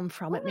I come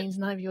from, it means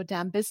none of your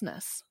damn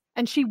business."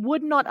 And she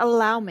would not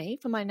allow me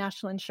for my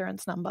national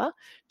insurance number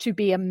to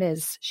be a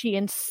Ms. She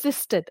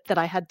insisted that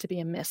I had to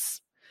be a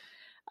Miss.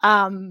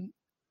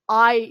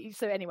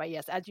 So anyway,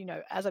 yes, as you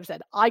know, as I've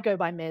said, I go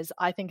by Ms.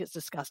 I think it's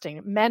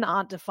disgusting. Men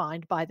aren't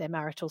defined by their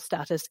marital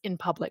status in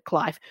public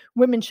life.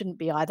 Women shouldn't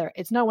be either.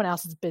 It's no one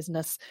else's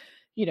business,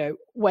 you know,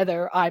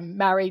 whether I'm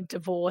married,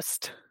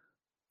 divorced,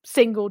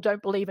 single,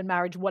 don't believe in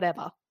marriage,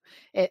 whatever.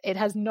 It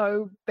has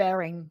no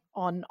bearing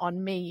on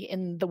me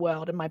in the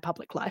world, in my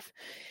public life.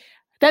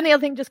 Then the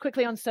other thing, just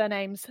quickly on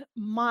surnames,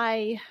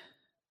 my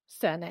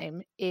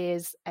surname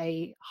is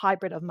a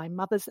hybrid of my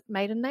mother's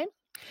maiden name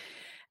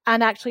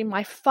and actually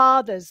my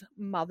father's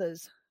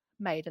mother's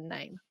maiden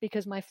name,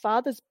 because my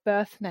father's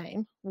birth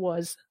name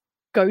was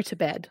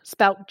Gotobed,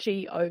 spelt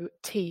Gotobed.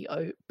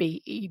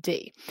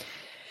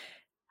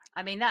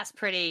 I mean, that's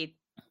pretty...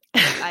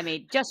 I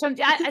mean, just from,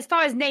 as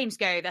far as names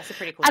go, that's a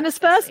pretty cool. And his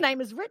first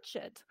name is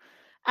Richard.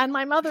 And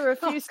my mother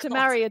refused to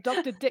marry a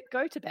Dr. Dick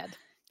Gotobed.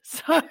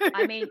 So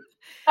I mean,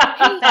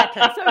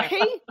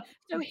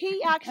 so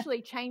he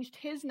actually changed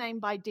his name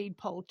by deed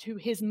poll to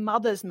his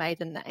mother's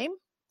maiden name,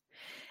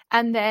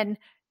 and then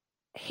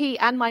he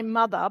and my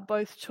mother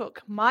both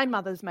took my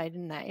mother's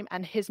maiden name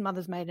and his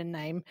mother's maiden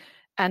name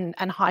and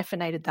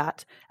hyphenated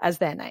that as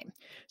their name.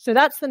 So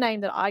that's the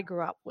name that I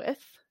grew up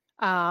with.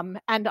 And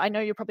I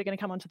know you're probably going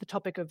to come onto the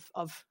topic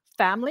of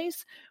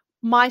families.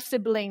 My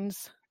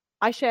siblings,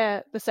 I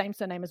share the same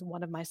surname as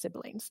one of my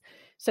siblings.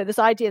 So this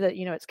idea that,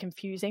 you know, it's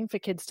confusing for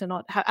kids to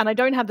not have, and I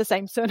don't have the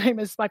same surname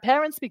as my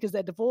parents because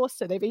they're divorced,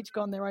 so they've each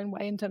gone their own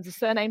way in terms of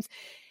surnames.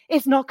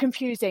 It's not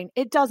confusing.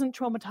 It doesn't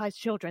traumatize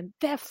children.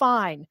 They're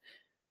fine.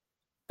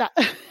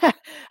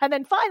 And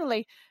then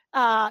finally,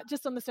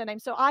 just on the surname.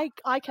 So I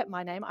kept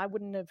my name. I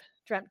wouldn't have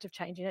dreamt of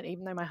changing it,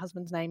 even though my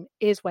husband's name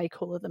is way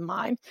cooler than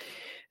mine.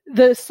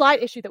 The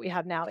slight issue that we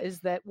have now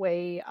is that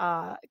we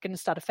are going to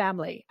start a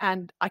family,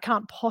 and I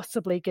can't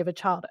possibly give a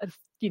child a,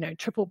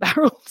 triple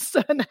barrel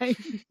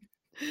surname.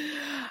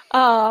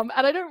 And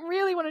I don't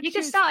really want to. You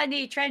can start a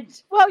new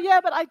trend. Well, yeah,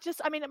 but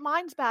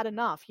mine's bad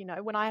enough,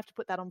 when I have to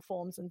put that on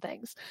forms and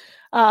things.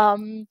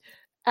 And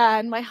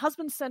my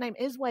husband's surname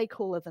is way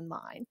cooler than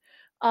mine.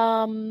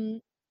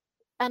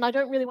 And I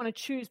don't really want to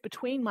choose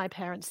between my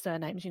parents'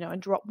 surnames,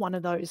 and drop one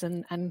of those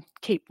and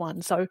keep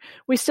one. So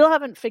we still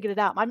haven't figured it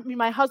out.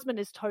 My husband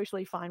is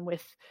totally fine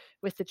with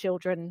the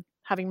children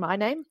having my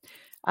name.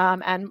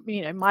 And,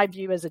 my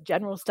view as a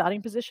general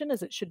starting position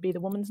is it should be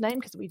the woman's name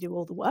because we do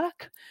all the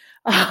work.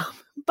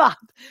 But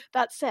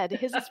that said,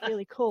 his is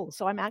really cool.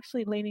 So I'm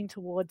actually leaning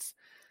towards,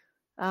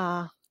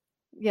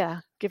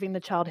 giving the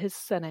child his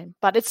surname.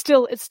 But it's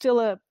still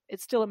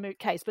a moot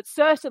case, but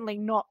certainly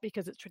not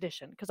because it's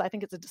tradition, because I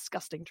think it's a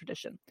disgusting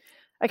tradition.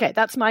 Okay,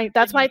 that's my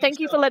thank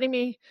you for letting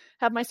me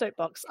have my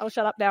soapbox. I'll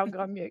shut up now and go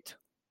on mute.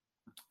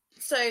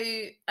 So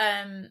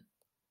Em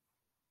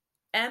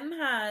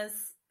has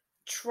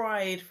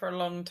tried for a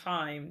long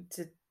time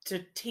to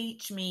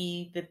teach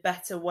me the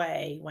better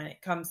way when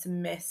it comes to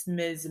Miss,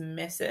 Ms, and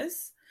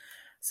Mrs.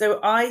 So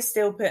I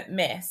still put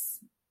Miss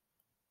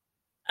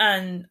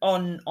and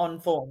on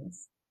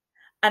forms,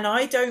 and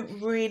I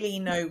don't really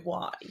know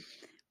why.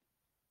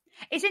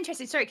 It's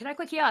interesting. Sorry, can I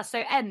quickly ask?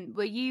 So,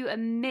 were you a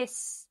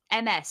Miss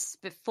MS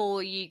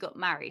before you got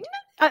married?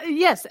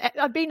 Yes,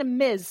 I've been a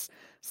Ms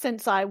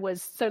since I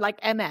was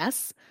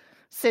MS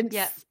since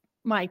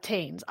my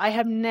teens. I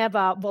have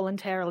never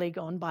voluntarily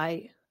gone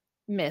by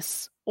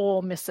Miss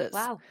or Mrs.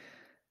 Wow.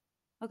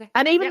 Okay.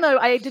 And even though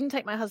I didn't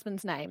take my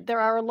husband's name,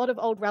 there are a lot of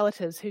old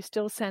relatives who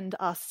still send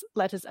us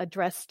letters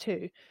addressed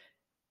to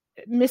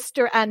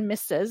Mr. and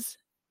Mrs.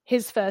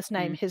 His first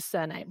name, his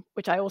surname,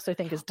 which I also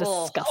think is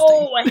disgusting.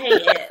 Oh, I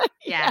hate it.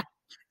 Yeah.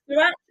 So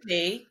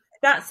actually,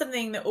 that's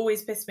something that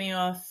always pissed me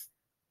off.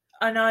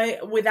 And I,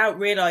 without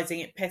realizing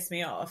it pissed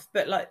me off,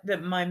 but like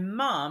that my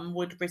mum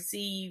would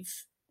receive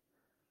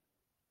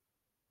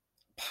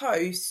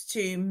posts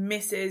to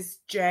Mrs.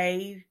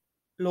 J.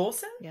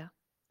 Lawson. Yeah.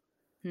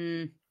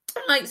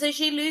 Like, so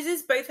she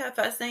loses both her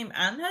first name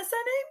and her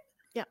surname?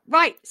 Yeah.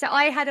 Right. So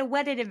I had a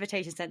wedding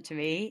invitation sent to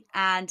me,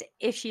 and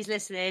if she's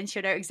listening,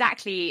 she'll know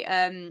exactly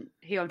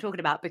who I'm talking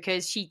about,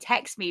 because she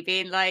texted me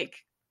being like,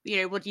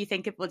 what did you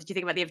think about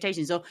the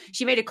invitations? Or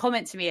she made a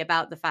comment to me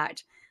about the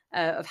fact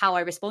of how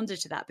I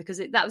responded to that, because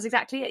that was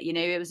exactly it.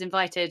 It was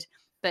invited,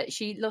 but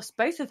she lost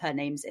both of her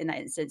names in that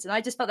instance. And I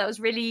just felt that was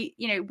really,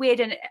 weird,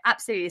 and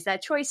absolutely it's their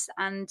choice.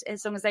 And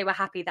as long as they were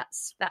happy,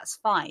 that's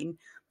fine.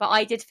 But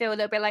I did feel a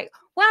little bit like,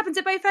 what happened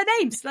to both her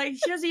names? Like,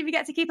 she doesn't even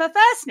get to keep her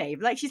first name.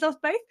 Like, she's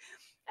lost both.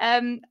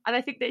 And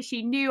I think that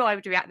she knew I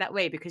would react that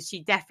way, because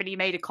she definitely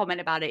made a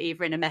comment about it,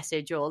 either in a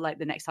message or like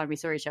the next time we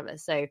saw each other.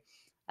 So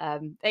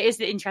it is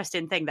the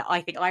interesting thing that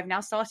I think I've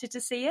now started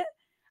to see it.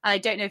 And I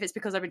don't know if it's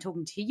because I've been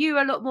talking to you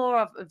a lot more.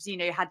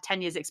 I've had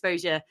 10 years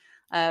exposure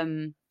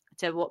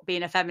to what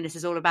being a feminist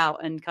is all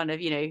about, and kind of,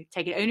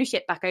 taking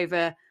ownership back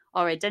over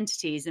our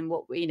identities and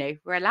what we're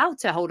allowed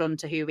to hold on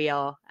to who we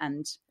are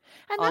and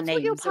that's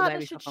what your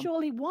partner should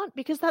surely want,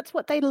 because that's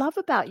what they love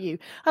about you.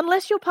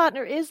 Unless your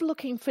partner is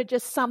looking for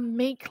just some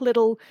meek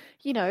little,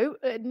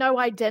 no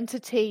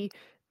identity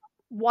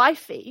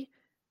wifey,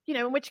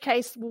 in which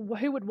case, well,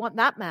 who would want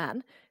that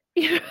man?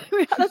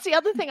 That's the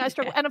other thing I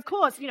struggle. And of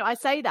course, I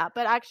say that,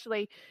 but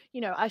actually,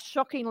 a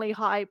shockingly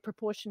high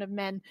proportion of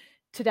men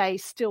today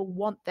still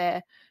want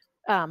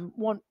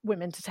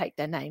women to take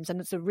their names, and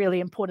it's a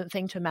really important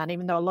thing to a man,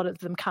 even though a lot of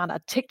them can't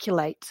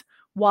articulate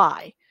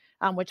why,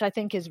 which I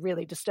think is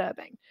really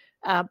disturbing.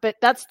 But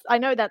I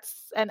know that's,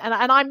 and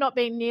I'm not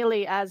being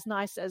nearly as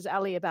nice as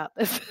Ali about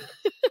this.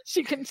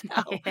 She can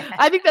tell. Yeah.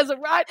 I think there's a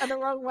right and a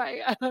wrong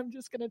way, and I'm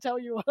just going to tell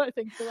you what I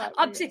think the right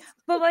way is.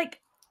 But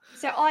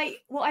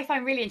what I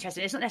find really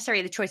interesting, it's not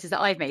necessarily the choices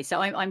that I've made. So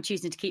I'm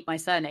choosing to keep my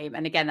surname,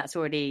 and again, that's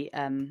already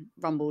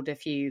rumbled a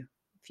few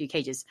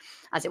cages,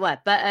 as it were.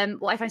 But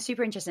what I find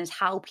super interesting is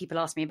how people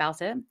ask me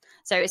about it.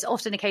 So it's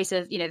often a case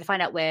of, they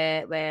find out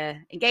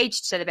we're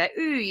engaged, so they're like,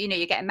 ooh,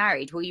 you're getting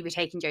married, will you be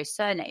taking Joe's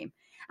surname?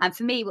 And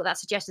for me, what that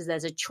suggests is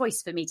there's a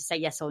choice for me to say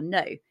yes or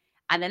no.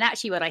 And then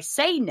actually when I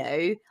say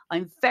no,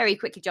 I'm very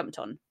quickly jumped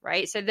on,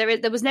 right? So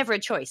there was never a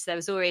choice. There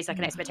was always like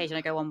an expectation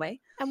I go one way.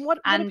 And what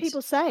do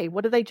people say?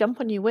 What do they jump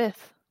on you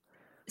with?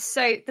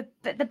 So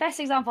the best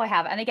example I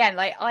have, and again,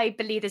 like, I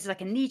believe this is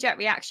like a knee-jerk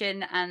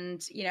reaction,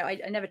 and I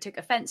never took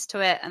offense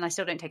to it, and I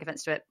still don't take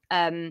offense to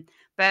it.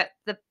 But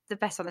the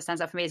best one that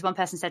stands out for me is one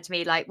person said to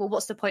me, like, well,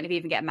 what's the point of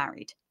even getting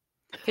married?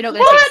 If you're not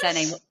going to take a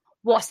surname,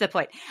 what's the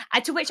point?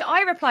 And to which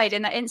I replied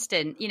in that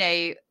instant,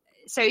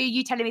 so are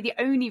you telling me the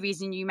only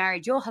reason you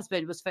married your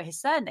husband was for his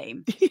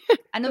surname?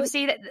 And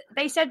obviously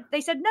they said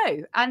no.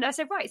 And I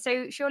said, right,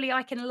 so surely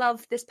I can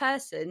love this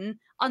person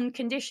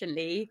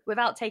unconditionally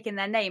without taking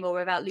their name or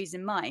without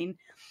losing mine.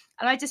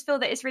 And I just feel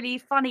that it's really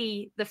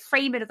funny, the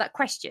framing of that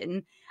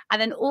question.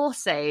 And then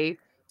also,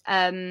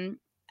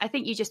 I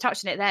think you just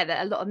touched on it there,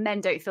 that a lot of men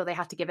don't feel they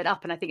have to give it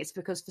up. And I think it's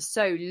because for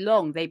so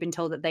long they've been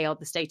told that they are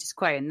the status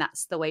quo and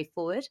that's the way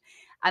forward.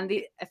 And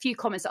a few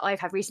comments that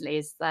I've had recently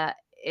is that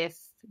if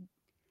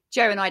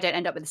Joe and I don't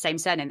end up with the same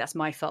surname, that's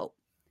my fault.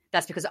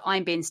 That's because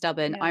I'm being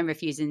stubborn. Yeah. I'm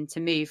refusing to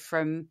move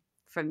from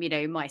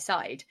my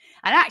side.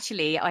 And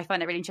actually, I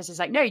find that really interesting. It's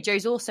like, no,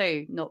 Joe's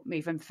also not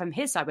moving from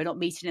his side. We're not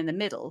meeting in the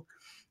middle.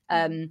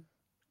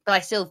 But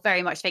I still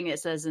very much think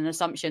that there's an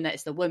assumption that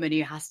it's the woman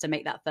who has to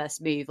make that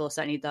first move, or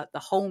certainly the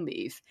whole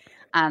move.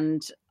 And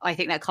I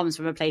think that comes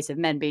from a place of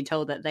men being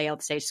told that they are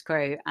the status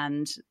quo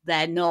and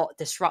they're not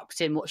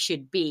disrupting what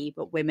should be,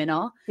 but women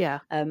are. Yeah.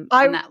 And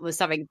that was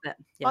something that...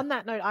 Yeah. On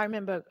that note, I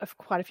remember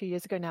quite a few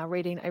years ago now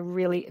reading a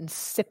really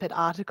insipid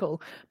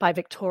article by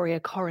Victoria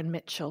Coren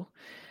Mitchell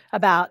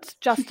about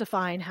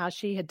justifying how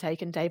she had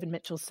taken David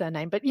Mitchell's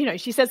surname. But,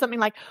 she says something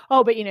like,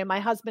 oh, but,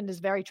 my husband is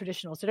very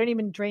traditional, so don't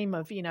even dream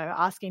of,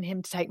 asking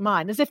him to take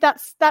mine, as if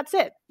that's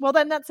it. Well,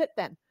 then that's it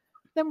then.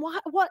 Then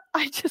what?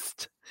 I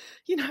just,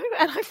 and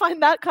I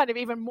find that kind of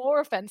even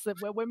more offensive,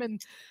 where women,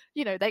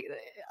 I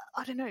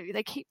don't know,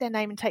 they keep their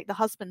name and take the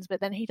husband's,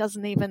 but then he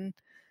doesn't even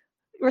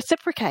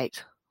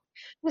reciprocate.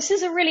 This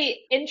is a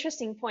really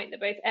interesting point that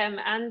both Em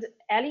and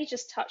Ellie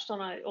just touched on,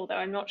 although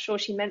I'm not sure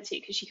she meant to,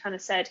 because she kind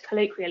of said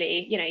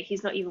colloquially,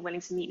 he's not even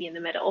willing to meet me in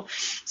the middle.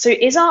 So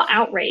is our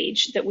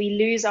outrage that we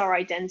lose our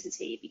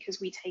identity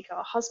because we take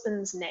our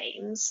husband's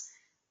names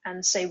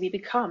and so we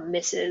become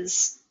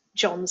Mrs.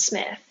 John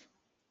Smith?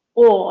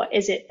 Or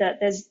is it that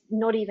there's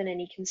not even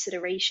any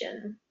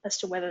consideration as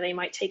to whether they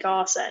might take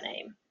our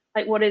surname?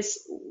 Like, what is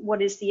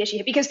the issue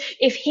here? Because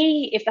if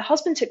the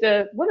husband took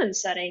the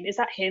woman's surname, is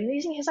that him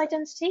losing his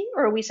identity,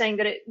 or are we saying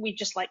that we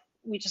just like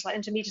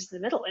them to meet us in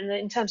the middle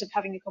in terms of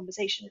having a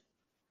conversation?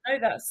 No,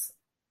 that's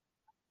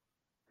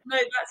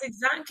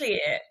exactly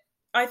it.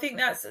 I think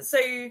that's so.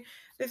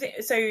 The thing,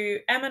 so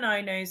Em and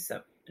I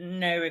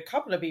know a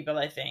couple of people,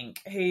 I think,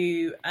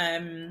 who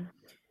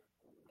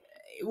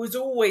it was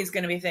always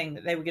going to be a thing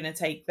that they were going to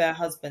take their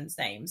husband's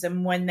names,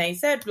 and when they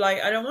said,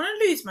 like, I don't want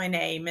to lose my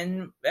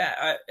name,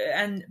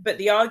 but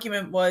the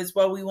argument was,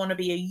 well, we want to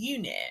be a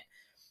unit,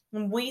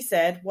 and we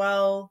said,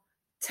 well,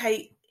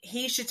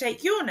 he should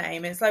take your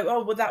name. It's like,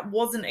 well, that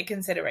wasn't a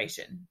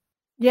consideration.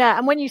 Yeah,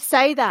 and when you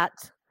say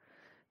that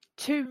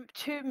to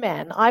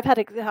men, I've had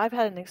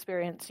an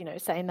experience,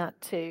 saying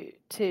that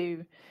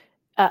to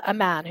a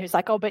man who's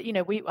like, oh, but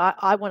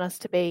I want us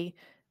to be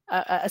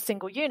a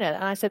single unit.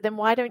 And I said, then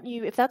why don't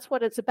you, if that's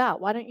what it's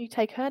about, why don't you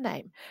take her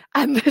name?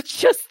 And it's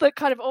just the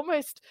kind of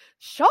almost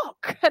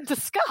shock and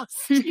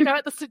disgust,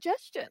 at the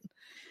suggestion.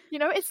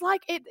 It's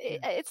like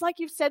it's like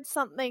you've said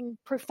something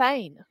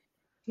profane.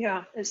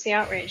 Yeah, it's the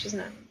outrage,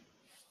 isn't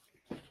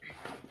it?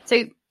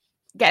 So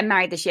getting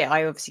married this year,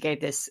 I obviously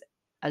gave this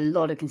a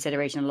lot of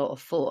consideration, a lot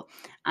of thought.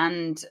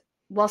 And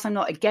whilst I'm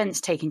not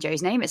against taking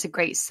Joe's name, it's a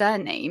great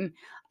surname.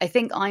 I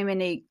think I'm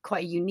in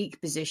quite a unique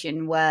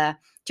position where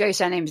Joe's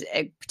surname is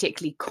a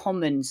particularly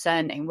common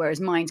surname, whereas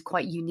mine's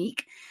quite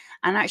unique.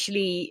 And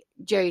actually,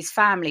 Joe's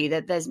family,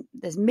 that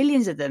there's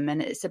millions of them,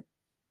 and it's a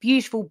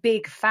beautiful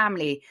big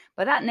family,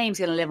 but that name's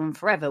going to live on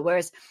forever.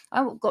 Whereas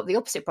I've got the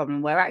opposite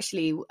problem, where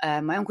actually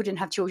my uncle didn't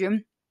have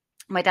children.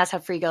 My dad's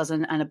had 3 girls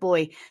and a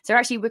boy. So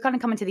actually, we're kind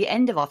of coming to the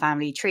end of our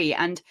family tree,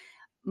 and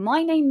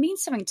my name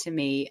means something to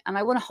me, and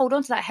I want to hold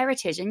on to that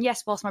heritage. And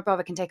yes, whilst my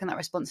brother can take on that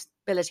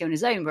responsibility on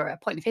his own, we're at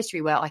a point of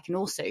history where I can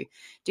also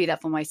do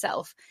that for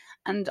myself.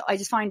 And I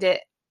just find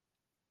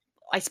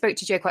I spoke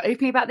to Joe quite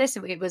openly about this.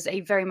 It was a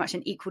very much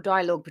an equal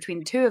dialogue between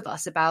the two of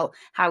us about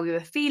how we were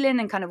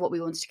feeling and kind of what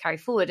we wanted to carry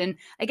forward. And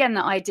again,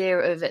 that idea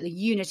of the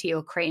unity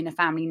or creating a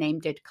family name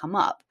did come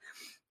up.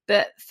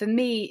 But for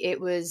me, it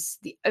was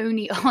the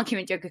only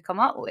argument Joe could come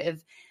up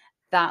with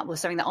that was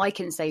something that I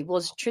can say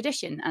was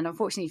tradition. And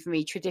unfortunately for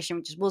me,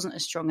 tradition just wasn't a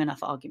strong enough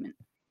argument.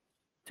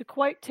 To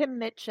quote Tim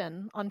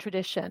Mitchin on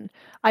tradition,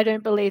 I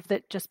don't believe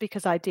that just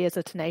because ideas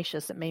are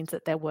tenacious, it means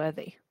that they're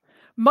worthy.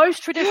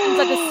 Most traditions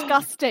are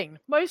disgusting.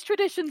 Most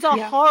traditions are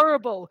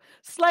horrible.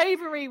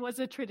 Slavery was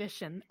a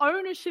tradition.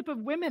 Ownership of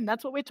women,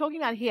 that's what we're talking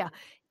about here,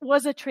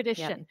 was a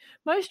tradition. Yep.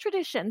 Most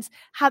traditions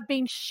have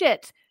been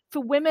shit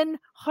for women,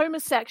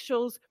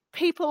 homosexuals,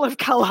 people of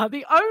color.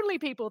 The only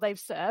people they've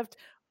served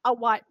are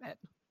white men.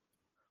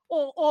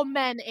 Or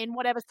men in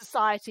whatever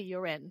society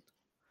you're in.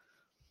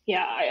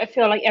 Yeah, I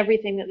feel like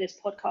everything that this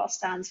podcast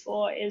stands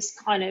for is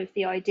kind of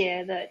the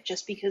idea that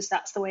just because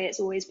that's the way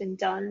it's always been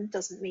done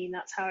doesn't mean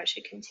that's how it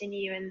should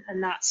continue,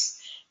 and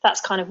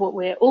that's kind of what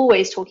we're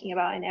always talking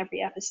about in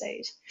every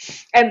episode.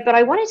 But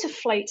I wanted to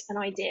float an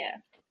idea,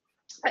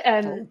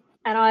 and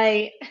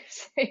I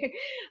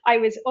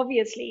was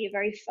obviously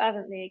very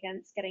fervently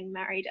against getting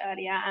married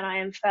earlier, and I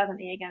am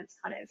fervently against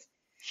kind of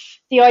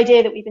the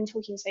idea that we've been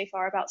talking so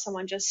far about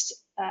someone just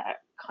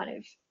kind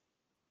of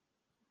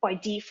by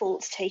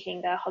default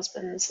taking their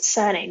husband's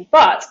surname.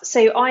 But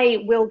so I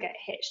will get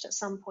hitched at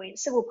some point,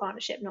 civil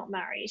partnership, not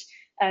married,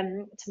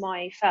 to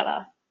my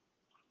fella.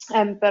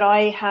 But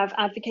I have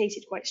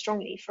advocated quite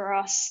strongly for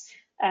us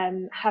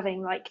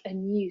having like a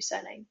new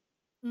surname.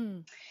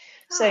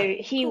 So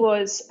he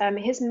was,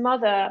 his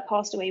mother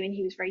passed away when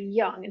he was very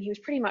young, and he was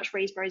pretty much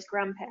raised by his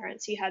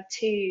grandparents. He had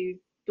 2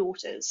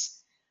 daughters.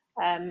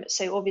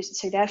 So obviously,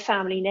 so their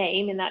family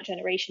name in that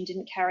generation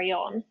didn't carry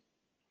on.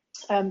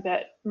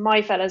 But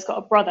my fella's got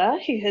a brother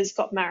who has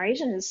got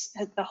married, and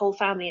the whole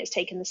family has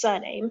taken the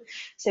surname.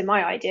 So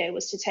my idea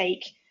was to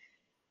take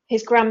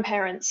his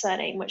grandparents'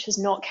 surname, which has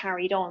not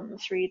carried on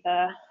through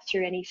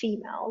any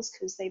females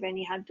because they've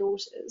only had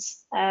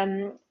daughters,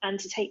 and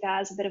to take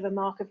that as a bit of a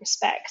mark of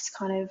respect,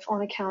 kind of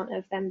on account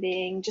of them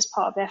being just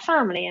part of their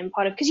family and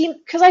part of,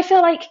 because I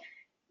feel like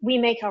we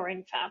make our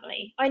own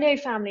family. I know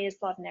family is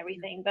blood and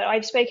everything, but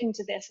I've spoken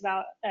to this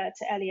about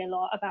to Ellie a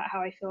lot about how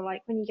I feel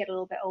like when you get a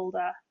little bit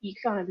older, you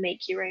kind of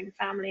make your own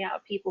family out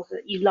of people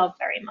that you love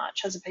very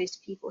much, as opposed to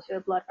people who are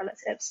blood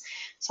relatives.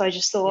 So I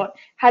just thought,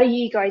 how do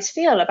you guys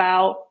feel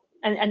about,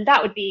 and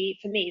that would be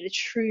for me the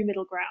true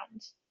middle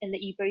ground, in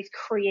that you both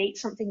create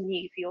something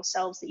new for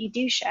yourselves that you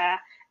do share,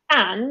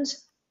 and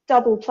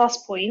double plus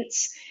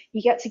points,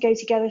 you get to go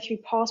together through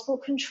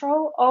passport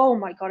control. Oh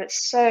my god,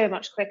 it's so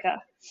much quicker.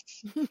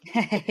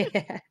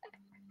 Can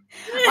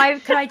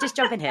I just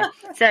jump in here?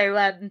 So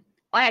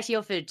I actually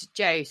offered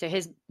Joe, so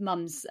his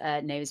mum's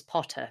name is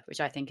Potter, which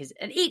I think is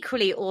an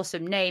equally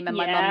awesome name, and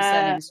my mum's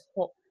surname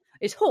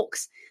is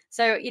Hawks.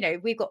 So,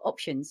 we've got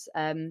options.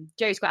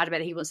 Joe's quite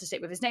adamant that he wants to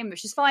stick with his name,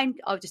 which is fine.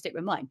 I'll just stick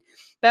with mine.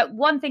 But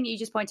one thing you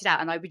just pointed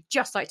out, and I would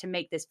just like to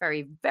make this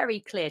very, very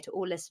clear to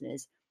all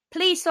listeners,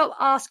 please stop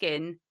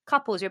asking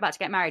couples who are about to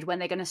get married when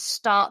they're going to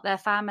start their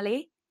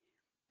family.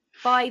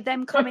 By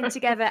them coming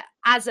together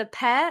as a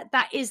pair,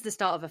 that is the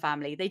start of a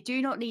family. They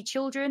do not need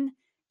children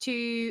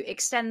to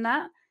extend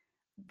that.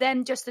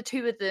 Then just the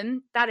two of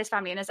them, that is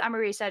family. And as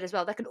Anne-Marie said as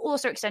well, that can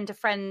also extend to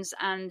friends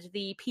and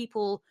the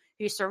people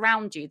who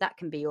surround you. That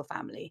can be your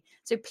family.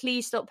 So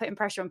please stop putting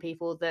pressure on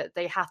people that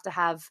they have to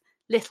have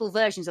little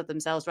versions of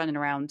themselves running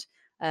around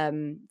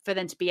for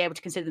them to be able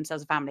to consider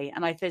themselves a family.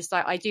 And I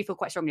do feel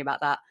quite strongly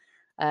about that.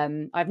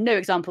 I have no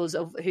examples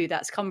of who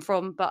that's come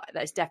from, but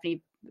that's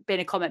definitely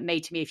been a comment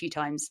made to me a few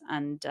times.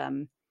 And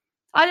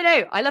I don't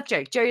know. I love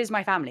Joe. Joe is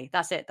my family.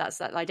 That's it. That's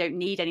that. I don't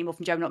need any more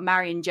from Joe. I'm not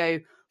marrying Joe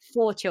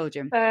for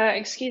children.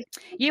 Excuse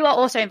me. You are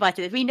also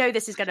invited. We know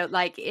this is going to,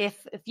 like, if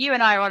you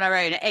and I are on our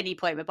own at any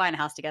point, we're buying a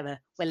house together.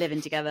 We're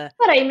living together.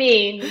 But I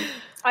mean,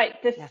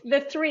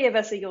 the three of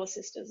us are your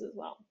sisters as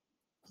well.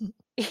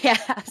 Yeah,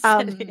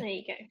 absolutely. There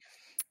you go.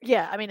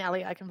 Yeah, I mean,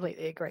 Ali, I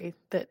completely agree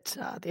that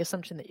the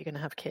assumption that you're going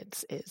to have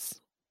kids is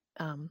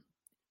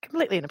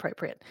completely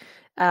inappropriate.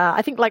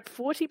 I think like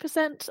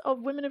 40%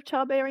 of women of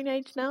childbearing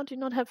age now do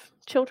not have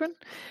children.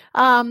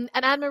 And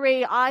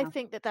Anne-Marie, I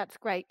think that that's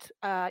great,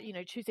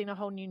 choosing a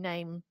whole new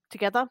name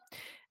together.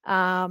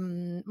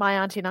 My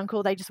auntie and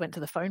uncle, they just went to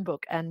the phone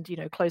book and,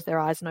 closed their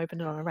eyes and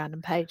opened it on a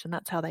random page, and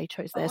that's how they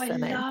chose their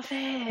surname. I love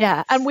it.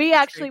 Yeah, and we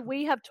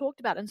have talked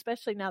about, and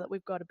especially now that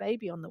we've got a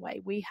baby on the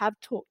way, we have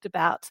talked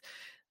about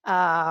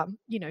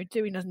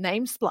doing a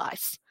name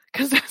splice,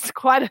 because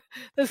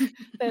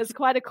there's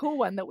quite a cool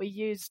one that we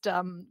used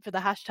for the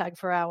hashtag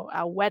for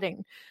our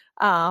wedding.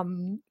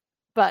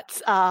 But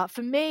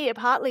for me,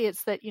 partly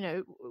it's that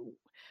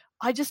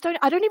I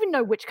don't even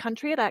know which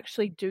country I'd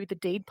actually do the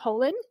deed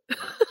poll in.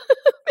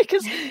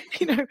 Because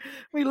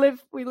we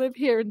live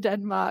here in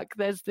Denmark,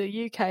 there's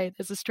the UK,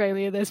 there's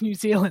Australia, there's New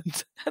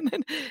Zealand, and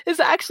then it's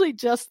actually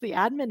just the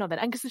admin of it.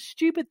 And because the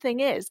stupid thing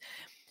is,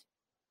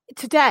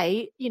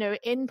 today,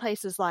 in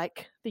places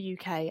like the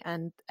UK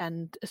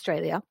and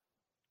Australia,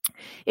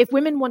 if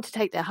women want to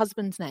take their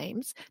husbands'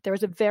 names, there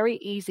is a very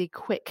easy,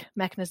 quick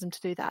mechanism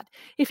to do that.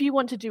 If you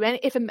want to do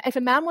if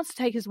a man wants to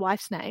take his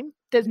wife's name,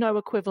 there's no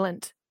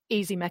equivalent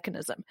easy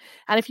mechanism.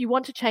 And if you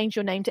want to change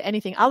your name to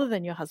anything other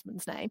than your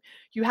husband's name,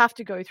 you have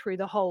to go through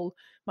the whole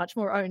much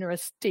more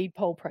onerous deed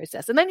poll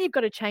process. And then you've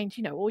got to change,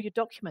 all your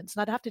documents.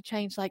 And I'd have to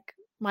change like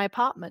my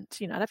apartment,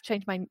 I'd have to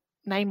change my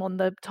name on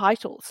the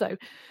title. So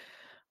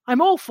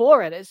I'm all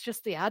for it. It's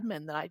just the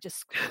admin that I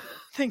just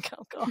think,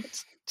 oh God,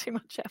 too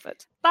much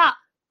effort. But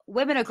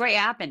women are great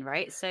at admin,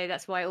 right? So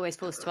that's why it always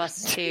falls to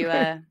us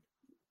to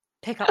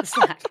pick up the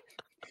slack.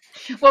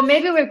 Well,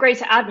 maybe we're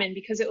great at admin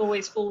because it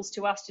always falls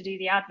to us to do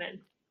the admin.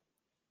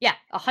 Yeah,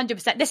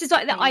 100%. This is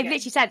like I literally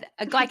said,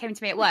 a guy came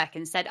to me at work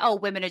and said, oh,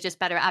 women are just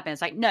better at admin.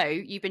 It's like, no,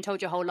 you've been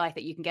told your whole life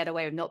that you can get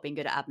away with not being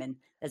good at admin.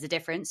 There's a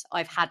difference.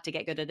 I've had to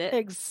get good at it.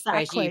 Exactly.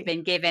 Whereas you've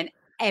been given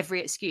every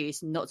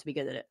excuse not to be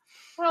good at it.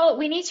 Well,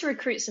 we need to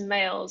recruit some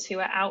males who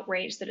are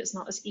outraged that it's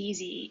not as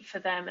easy for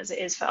them as it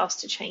is for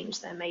us to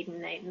change their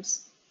maiden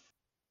names.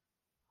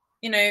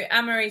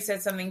 Anne-Marie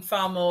said something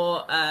far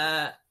more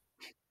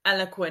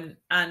eloquent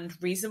and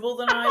reasonable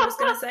than I was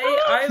going to say.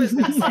 I was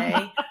going to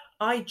say,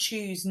 I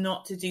choose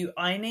not to do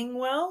ironing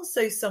well,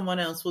 so someone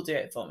else will do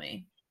it for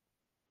me.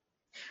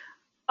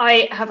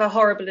 I have a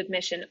horrible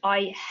admission.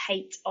 I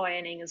hate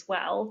ironing as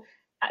well,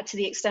 to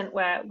the extent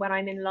where when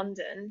I'm in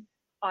London,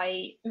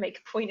 I make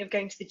a point of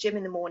going to the gym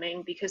in the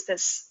morning because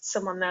there's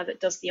someone there that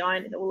does the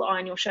iron, that will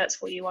iron your shirts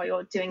for you while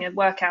you're doing a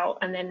workout.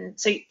 And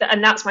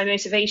that's my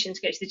motivation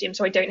to go to the gym,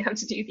 so I don't have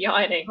to do the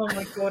ironing. Oh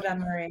my God,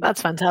 Anne-Marie.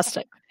 That's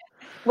fantastic.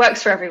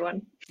 Works for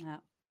everyone. Yeah.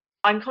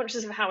 I'm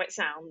conscious of how it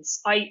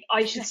sounds.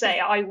 I should say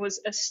I was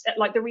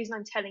the reason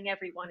I'm telling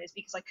everyone is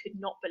because I could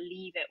not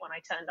believe it when I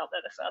turned up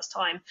there the first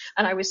time,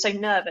 and I was so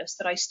nervous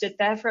that I stood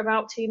there for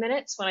about 2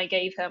 minutes when I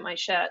gave her my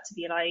shirt to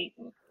be like,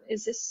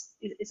 is this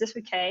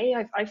okay?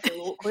 I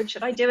feel awkward.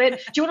 Should I do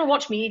it? Do you want to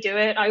watch me do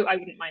it? I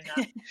wouldn't mind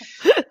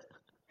that.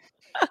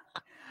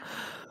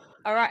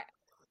 All right.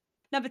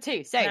 Number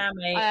 2. So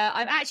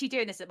I'm actually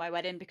doing this at my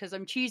wedding because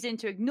I'm choosing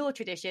to ignore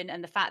tradition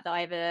and the fact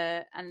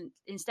that and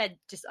instead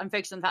I'm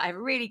focused on the fact I have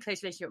a really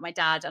close relationship with my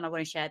dad and I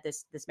want to share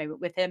this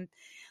moment with him.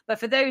 But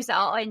for those that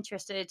are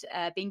interested,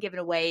 being given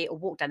away or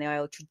walk down the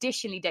aisle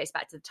traditionally dates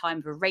back to the time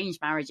of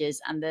arranged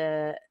marriages and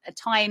a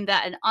time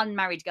that an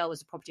unmarried girl was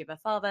the property of her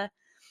father.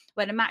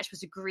 When a match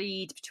was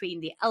agreed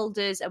between the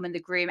elders and when the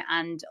groom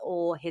and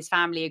or his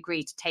family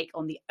agreed to take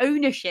on the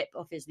ownership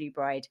of his new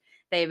bride,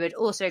 they would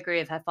also agree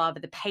with her father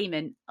the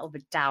payment of a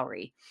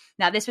dowry.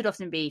 Now, this would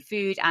often be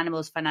food,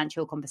 animals,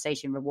 financial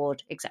compensation,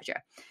 reward,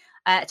 etc.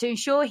 To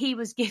ensure he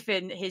was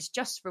given his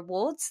just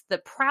rewards, the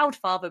proud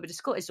father would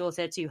escort his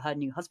daughter to her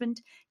new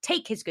husband,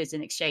 take his goods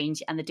in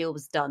exchange, and the deal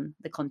was done,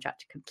 the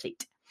contract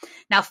complete.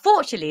 Now,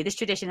 fortunately, this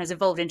tradition has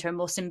evolved into a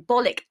more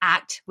symbolic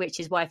act, which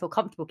is why I feel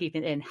comfortable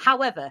keeping it in.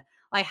 However,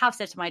 I have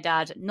said to my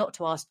dad not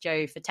to ask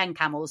Joe for 10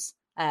 camels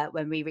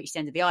when we reach the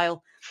end of the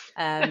aisle,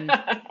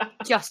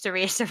 just to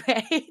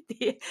reiterate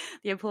the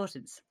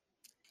importance.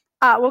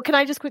 Well, can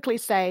I just quickly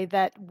say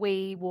that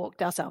we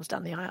walked ourselves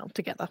down the aisle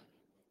together.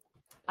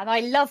 And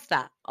I love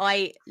that.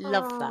 I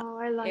love that.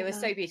 I like it was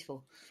that. so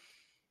beautiful.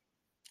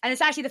 And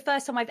it's actually the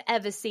first time I've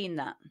ever seen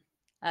that.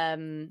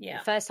 The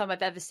first time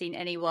I've ever seen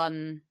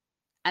anyone,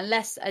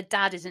 unless a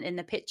dad isn't in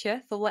the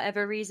picture for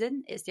whatever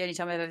reason, it's the only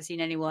time I've ever seen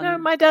anyone. No,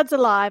 my dad's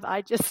alive.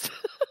 I just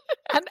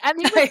and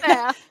he was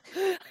there.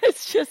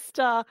 It's just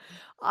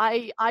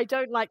I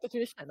don't like the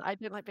tradition. I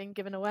don't like being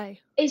given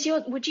away.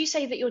 Would you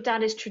say that your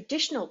dad is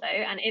traditional though?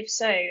 And if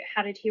so,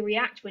 how did he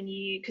react when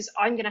because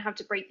I'm going to have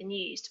to break the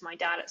news to my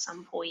dad at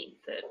some point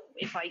that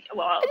I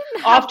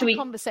didn't have after a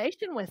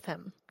conversation with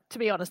him, to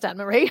be honest,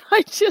 Anne-Marie.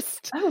 I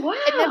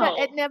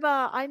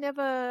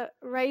never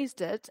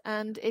raised it.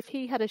 And if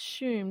he had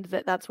assumed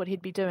that that's what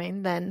he'd be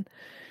doing, then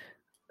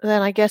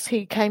I guess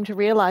he came to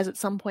realize at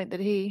some point that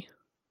he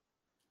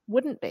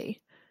wouldn't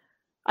be.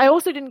 I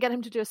also didn't get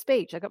him to do a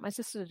speech. I got my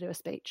sister to do a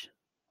speech.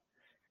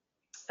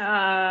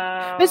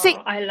 But see,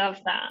 I love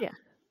that. Yeah.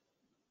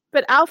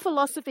 But our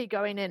philosophy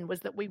going in was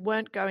that we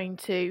weren't going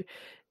to,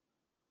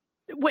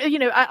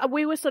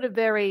 we were sort of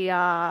very,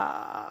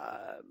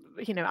 are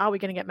we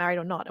going to get married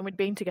or not? And we'd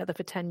been together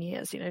for 10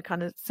 years,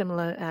 kind of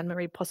similar,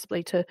 Anne-Marie,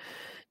 possibly to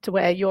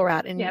where you're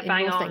at in your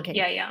thinking.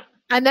 Yeah.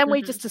 And then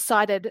we just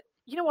decided,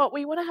 you know what,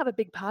 we want to have a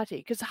big party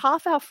because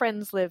half our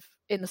friends live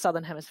in the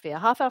Southern Hemisphere,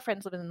 half our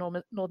friends live in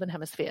the Northern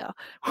Hemisphere.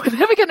 We're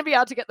never going to be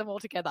able to get them all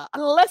together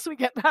unless we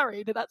get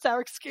married. That's our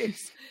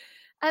excuse.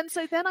 And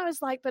so then I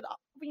was like, but,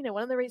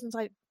 one of the reasons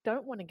I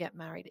don't want to get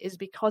married is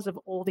because of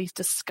all these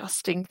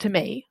disgusting, to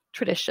me,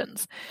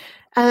 traditions.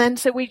 And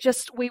so we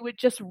were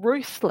just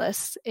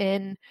ruthless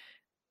in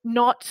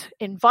not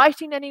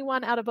inviting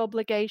anyone out of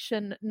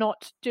obligation,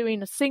 not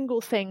doing a single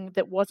thing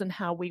that wasn't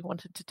how we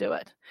wanted to do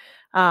it.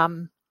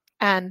 And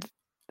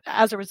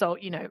as a result,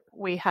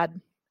 we had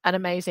an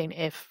amazing,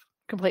 if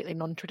completely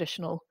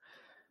non-traditional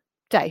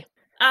day.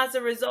 As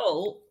a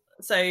result,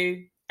 so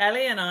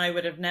Ellie and I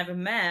would have never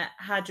met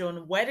had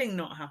your wedding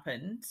not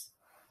happened.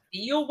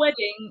 Your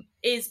wedding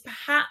is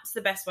perhaps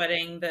the best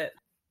wedding that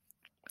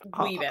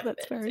we've ever been to.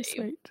 That's very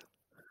sweet.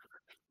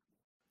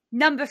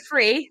 Number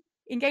 3,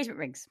 engagement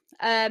rings.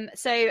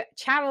 So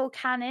Cheryl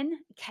Cannon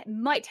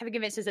might have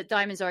convinced us that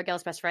diamonds are a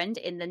girl's best friend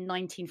in the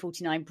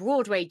 1949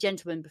 Broadway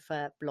Gentlemen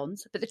Prefer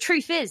Blondes. But the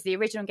truth is, the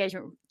original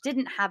engagement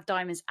didn't have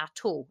diamonds at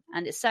all,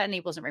 and it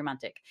certainly wasn't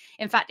romantic.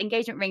 In fact,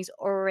 engagement rings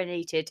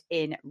originated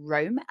in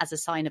Rome as a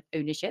sign of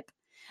ownership.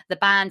 The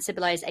band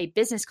symbolized a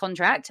business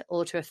contract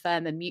or to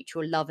affirm a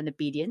mutual love and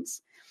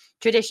obedience.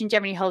 Tradition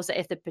generally holds that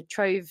if the the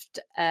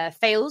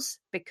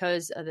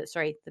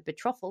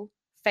betrothal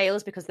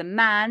fails because the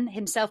man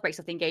himself breaks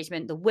off the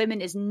engagement, the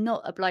woman is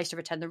not obliged to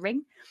return the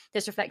ring.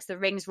 This reflects the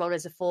ring's role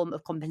as a form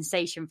of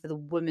compensation for the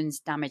woman's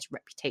damaged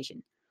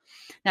reputation.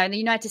 Now, in the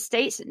United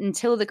States,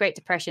 until the Great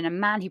Depression, a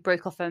man who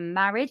broke off a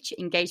marriage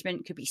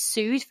engagement could be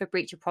sued for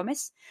breach of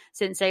promise,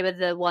 since they were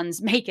the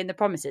ones making the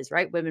promises,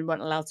 right? Women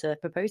weren't allowed to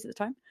propose at the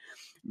time.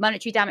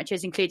 Monetary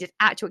damages included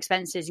actual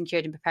expenses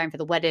incurred in preparing for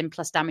the wedding,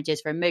 plus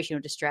damages for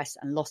emotional distress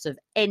and loss of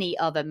any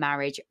other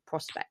marriage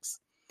prospects.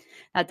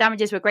 Now,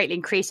 damages were greatly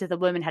increased if the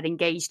woman had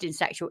engaged in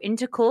sexual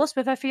intercourse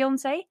with her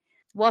fiancé.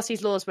 Whilst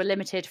these laws were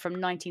limited from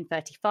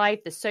 1935,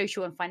 the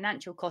social and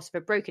financial cost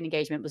of a broken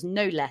engagement was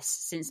no less,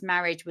 since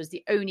marriage was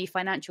the only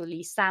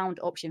financially sound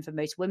option for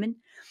most women.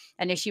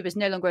 And if she was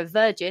no longer a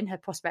virgin, her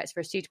prospects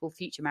for a suitable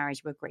future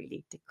marriage were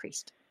greatly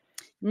decreased.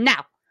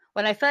 Now,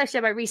 when I first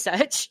shared my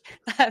research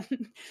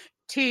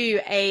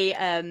to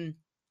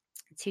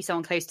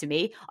someone close to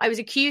me, I was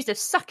accused of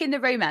sucking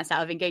the romance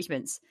out of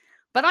engagements.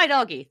 But I'd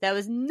argue there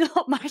was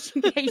not much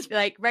engagement,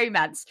 like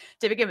romance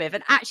to begin with.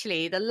 And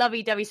actually, the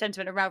lovey-dovey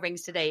sentiment around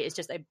rings today is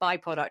just a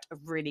byproduct of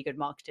really good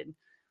marketing.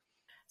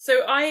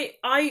 So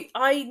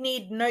I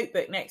need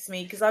notebook next to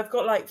me because I've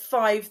got like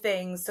 5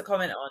 things to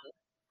comment on.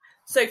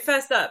 So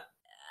first up,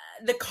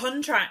 the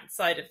contract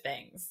side of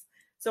things.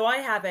 So I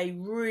have a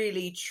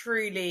really,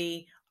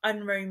 truly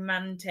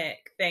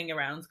unromantic thing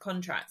around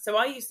contracts. So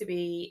I used to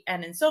be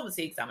an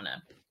insolvency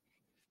examiner.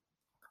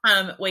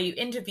 Where you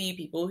interview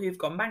people who've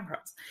gone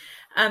bankrupt.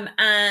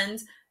 And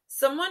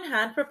someone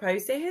had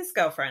proposed to his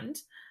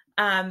girlfriend,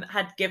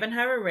 had given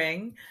her a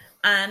ring,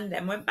 and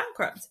then went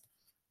bankrupt.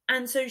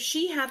 And so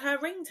she had her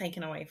ring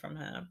taken away from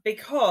her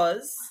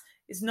because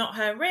it's not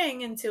her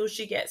ring until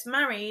she gets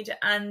married,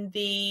 and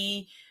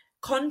the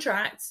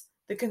contract,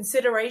 the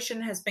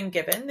consideration has been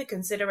given. The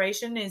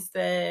consideration is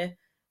the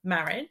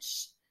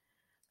marriage,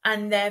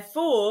 and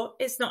therefore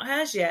it's not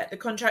hers yet. The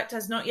contract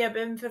has not yet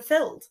been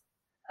fulfilled.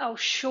 Oh,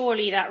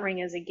 surely that ring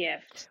is a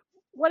gift.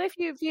 What if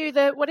you view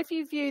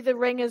the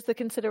ring as the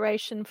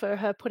consideration for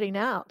her putting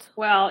out?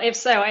 Well, if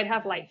so, I'd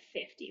have like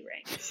 50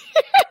 rings.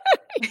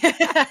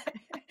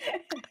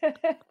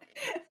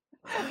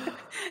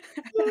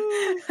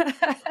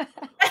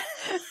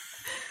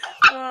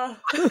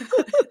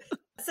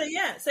 So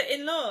So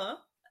in law,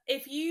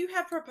 if you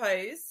have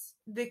proposed,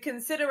 the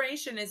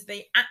consideration is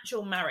the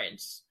actual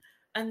marriage.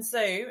 And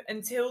so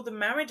until the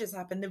marriage has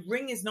happened, the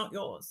ring is not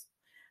yours.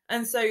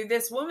 And so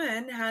this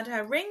woman had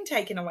her ring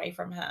taken away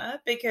from her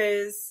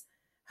because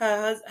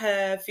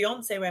her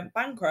fiance went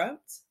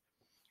bankrupt.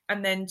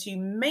 And then to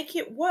make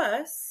it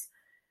worse,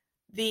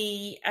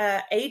 the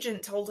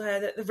agent told her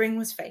that the ring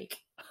was fake.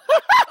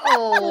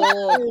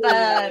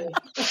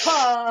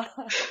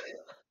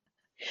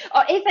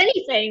 If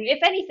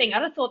anything,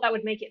 I'd have thought that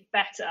would make it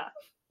better.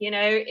 You know,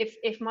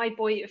 if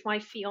my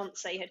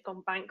fiance had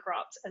gone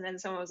bankrupt and then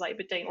someone was like,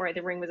 but don't worry,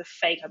 the ring was a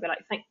fake, I'd be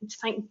like,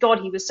 thank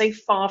God he was so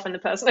far from the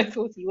person I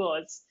thought he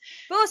was.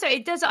 But also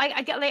it does,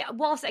 I get, like,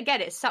 whilst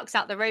again it sucks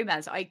out the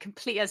romance, I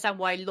completely understand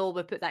why law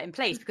would put that in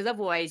place, because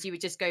otherwise you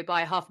would just go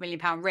buy a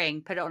 £500,000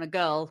 ring, put it on a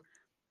girl,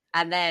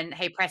 and then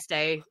hey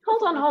presto.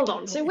 Hold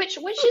on. So which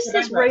is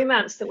this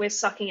romance that we're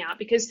sucking out?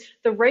 Because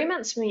the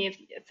romance for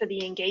me for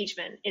the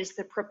engagement is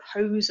the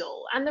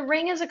proposal, and the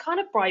ring is a kind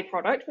of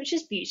byproduct, which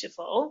is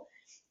beautiful.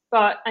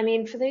 But I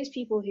mean, for those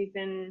people who've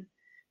been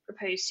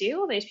proposed to,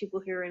 or those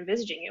people who are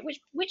envisaging it,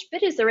 which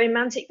bit is the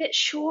romantic bit?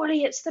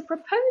 Surely it's the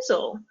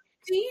proposal.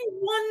 Do you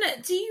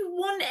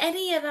want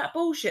any of that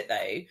bullshit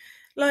though?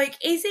 Like,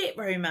 is it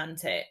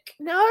romantic?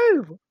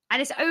 No.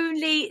 And it's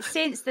only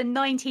since the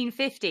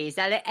 1950s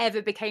that it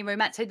ever became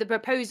romantic. So the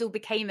proposal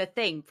became a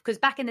thing. Because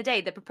back in the day,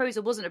 the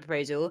proposal wasn't a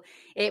proposal.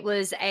 It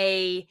was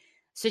a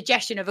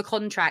suggestion of a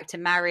contract to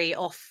marry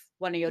off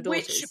one of your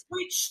daughters.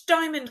 Which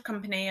diamond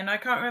company, and I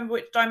can't remember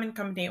which diamond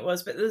company it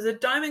was, but there was a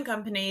diamond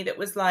company that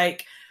was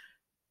like,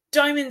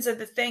 diamonds are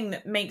the thing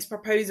that makes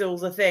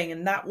proposals a thing.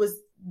 And that was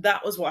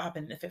what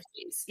happened in the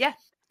 50s. Yeah.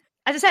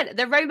 As I said,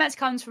 the romance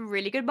comes from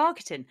really good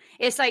marketing.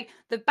 It's like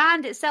the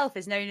band itself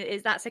is known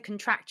as that's a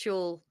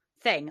contractual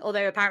thing,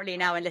 although apparently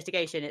now in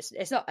litigation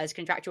it's not as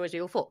contractual as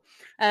we all thought.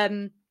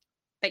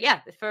 But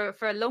yeah, for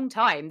a long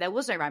time there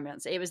was no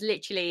romance. It was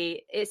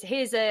literally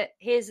here's a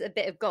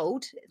bit of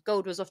gold.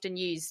 Gold was often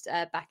used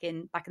back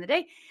in the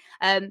day.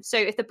 So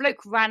if the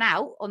bloke ran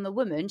out on the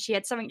woman, she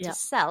had something to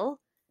sell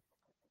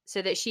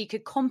so that she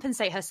could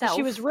compensate herself.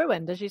 She was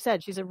ruined, as you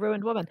said. She's a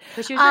ruined woman.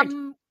 But she was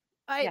ruined.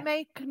 It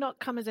may not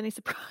come as any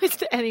surprise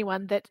to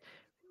anyone that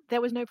there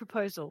was no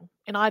proposal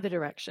in either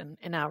direction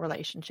in our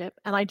relationship,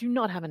 and I do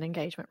not have an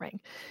engagement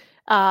ring.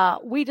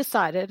 We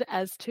decided,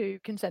 as two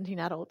consenting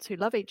adults who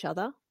love each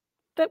other,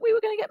 that we were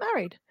going to get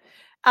married,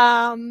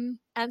 and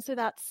so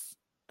that's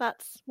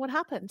what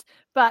happened.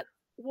 But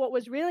what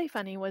was really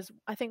funny was,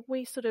 I think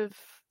we sort of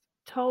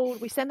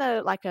we sent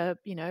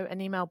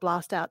an email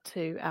blast out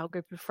to our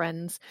group of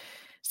friends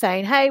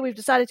saying, hey, we've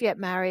decided to get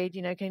married,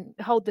 can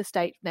hold this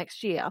date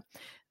next year.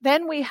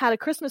 Then we had a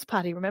Christmas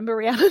party, remember,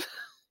 Rhiannon?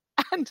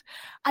 And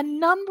a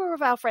number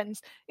of our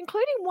friends,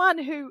 including one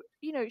who,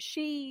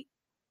 she,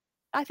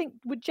 I think,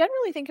 would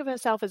generally think of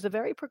herself as a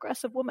very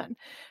progressive woman.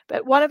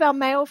 But one of our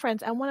male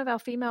friends and one of our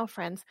female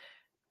friends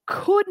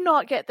could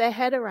not get their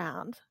head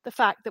around the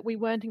fact that we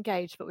weren't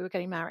engaged, but we were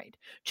getting married,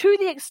 to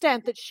the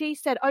extent that she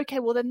said, okay,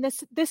 well, then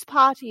this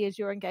party is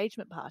your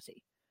engagement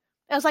party.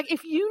 I was like,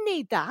 if you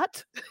need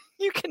that,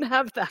 you can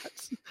have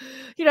that.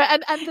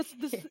 And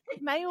this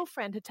male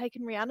friend had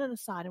taken Rhiannon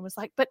aside and was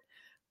like, but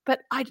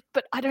I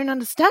don't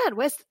understand.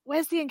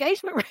 Where's the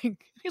engagement ring?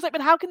 He's like,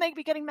 but how can they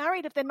be getting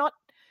married if they're not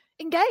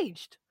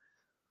engaged?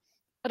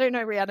 I don't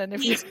know, Rhiannon,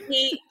 if you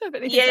have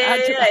anything to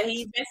add to that.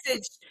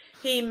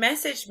 He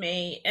messaged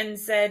me and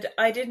said,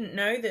 I didn't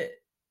know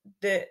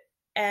that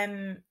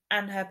and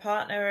her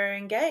partner are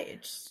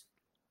engaged.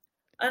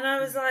 And I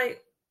was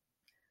like,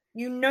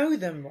 you know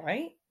them,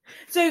 right?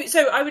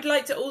 So I would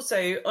like to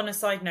also, on a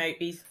side note,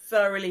 be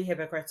thoroughly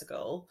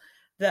hypocritical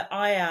that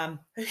I am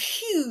a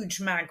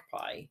huge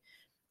magpie.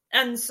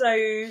 And so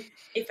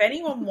if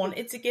anyone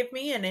wanted to give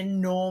me an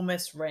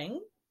enormous ring,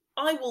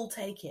 I will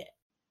take it.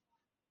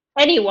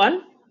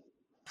 Anyone,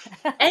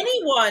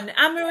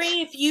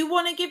 Anne-Marie, if you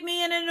want to give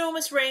me an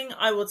enormous ring,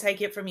 I will take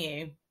it from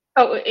you.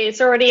 Oh,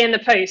 it's already in the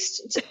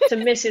post to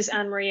Mrs.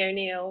 Anne-Marie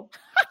O'Neill.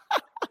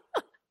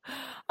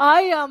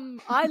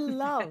 I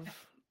love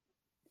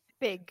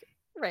big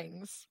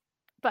rings,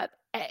 but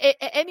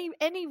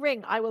any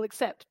ring I will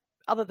accept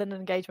other than an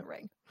engagement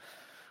ring.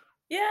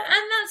 Yeah,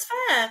 and that's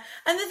fair.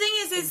 And the thing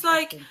is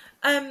like,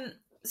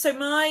 so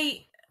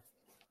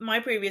my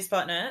previous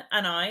partner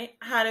and I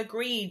had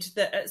agreed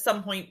that at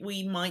some point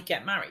we might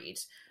get married.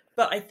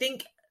 But I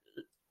think,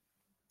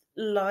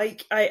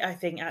 I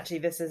think actually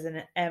this is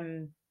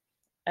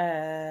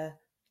a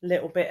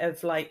little bit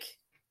of like,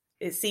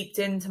 it seeped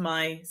into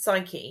my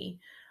psyche.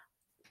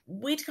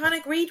 We'd kind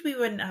of agreed we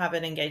wouldn't have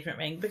an engagement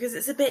ring because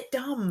it's a bit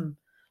dumb.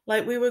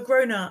 Like, we were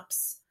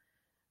grown-ups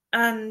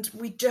and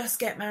we just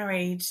get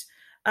married.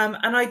 And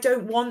I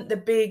don't want the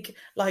big,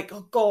 like,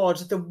 oh God,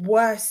 the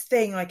worst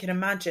thing I can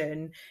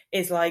imagine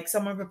is like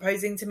someone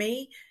proposing to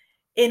me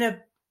in a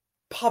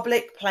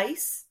public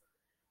place.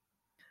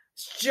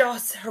 It's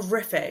just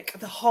horrific.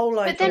 The whole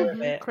idea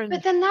of it.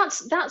 But then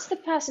that's the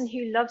person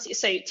who loves you.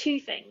 So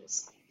two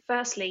things.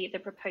 Firstly, the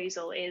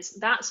proposal is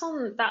that's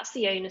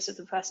the onus of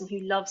the person who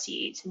loves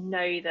you to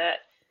know that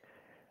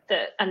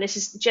that, and this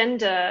is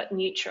gender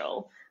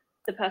neutral,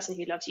 the person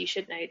who loves you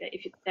should know that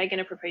if they're going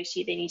to propose to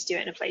you, they need to do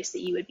it in a place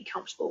that you would be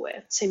comfortable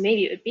with. So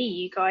maybe it would be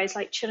you guys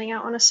like chilling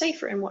out on a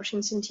sofa and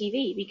watching some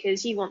TV,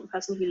 because you want the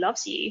person who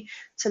loves you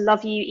to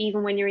love you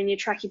even when you're in your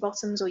tracky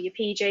bottoms or your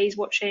PJs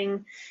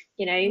watching,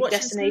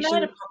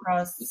 Destination.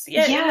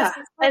 Yeah.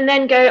 And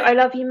then go, I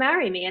love you,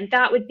 marry me. And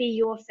that would be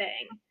your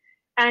thing.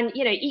 And,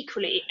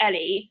 equally,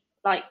 Ellie,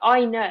 like,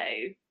 I know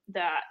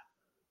that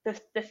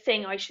the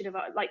thing I should have,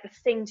 like, the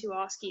thing to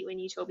ask you when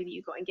you told me that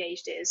you got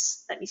engaged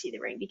is, let me see the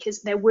ring,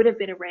 because there would have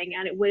been a ring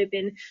and it would have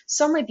been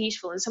somewhere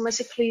beautiful and somewhere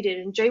secluded,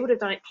 and Joe would have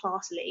done it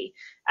classily.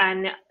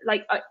 And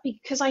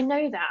because I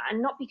know that,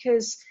 and not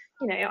because,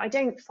 I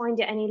don't find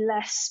it any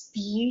less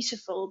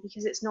beautiful,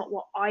 because it's not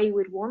what I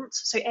would want.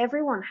 So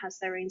everyone has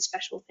their own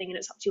special thing, and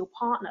it's up to your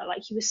partner.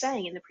 Like you were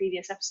saying in the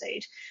previous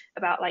episode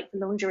about like the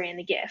lingerie and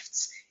the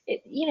gifts,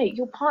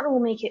 your partner will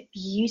make it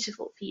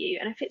beautiful for you.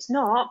 And if it's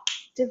not,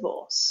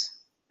 divorce.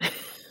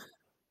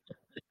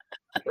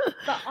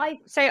 But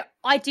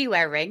I do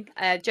wear a ring.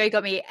 Joe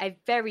got me a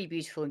very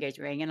beautiful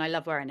engagement ring, and I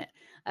love wearing it.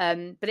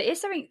 But it is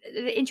something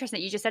interesting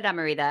that you just said,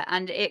 Anne-Marie, there,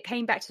 and it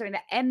came back to something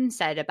that Em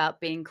said about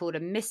being called a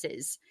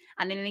Mrs.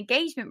 And an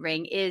engagement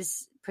ring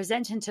is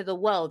presenting to the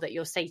world that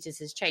your status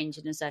has changed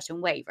in a certain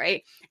way,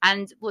 right?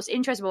 And what's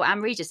interesting, what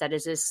Anne-Marie just said,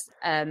 is this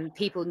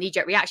people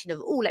knee-jerk reaction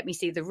of, oh, let me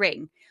see the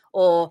ring,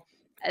 or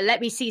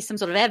let me see some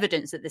sort of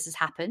evidence that this has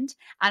happened.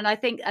 And I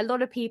think a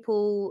lot of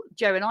people,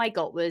 Joe and I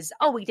got, was,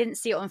 oh, we didn't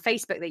see it on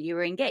Facebook that you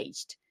were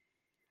engaged.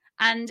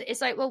 And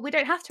it's like, well, we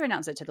don't have to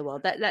announce it to the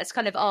world. That's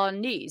kind of our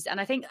news. And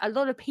I think a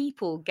lot of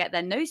people get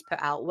their nose put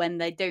out when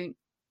they don't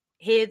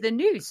hear the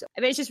news.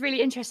 I mean, it's just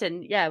really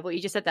interesting, what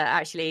you just said there,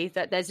 actually,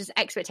 that there's this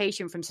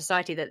expectation from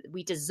society that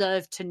we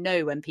deserve to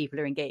know when people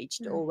are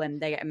engaged or when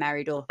they get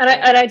married. Or and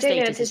I don't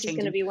know if this is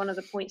going to be one of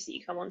the points that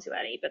you come on to,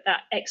 Ellie, but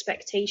that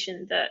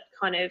expectation, that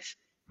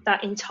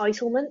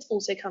entitlement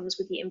also comes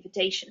with the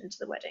invitation to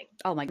the wedding.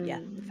 Oh my, yeah,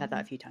 I've had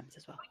that a few times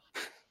as well.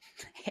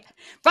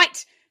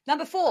 Right,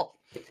 number 4.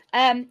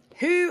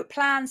 Who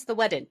plans the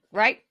wedding,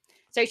 right?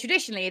 So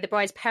traditionally, the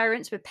bride's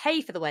parents would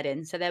pay for the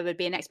wedding, so there would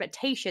be an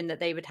expectation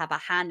that they would have a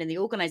hand in the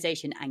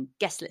organisation and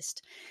guest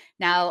list.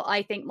 Now,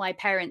 I think my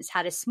parents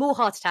had a small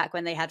heart attack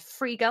when they had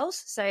 3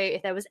 girls, so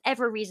if there was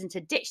ever a reason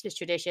to ditch this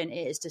tradition,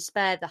 it is to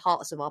spare the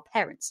hearts of our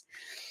parents.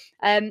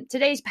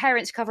 Today's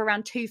parents cover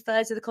around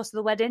 2/3 of the cost of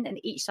the wedding, and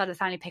each side of the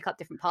family pick up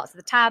different parts of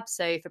the tab.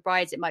 So for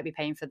brides, it might be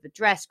paying for the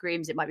dress,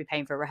 grooms, it might be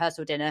paying for a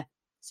rehearsal dinner,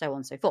 so on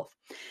and so forth.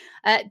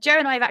 Joe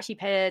and I have actually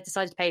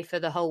decided to pay for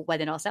the whole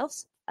wedding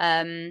ourselves.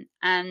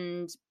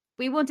 And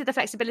we wanted the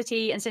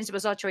flexibility, and since it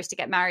was our choice to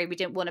get married, we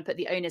didn't want to put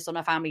the onus on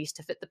our families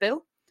to foot the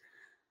bill.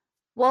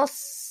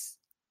 Whilst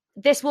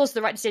this was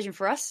the right decision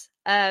for us,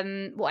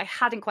 what I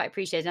hadn't quite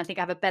appreciated, and I think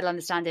I have a better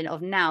understanding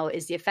of now,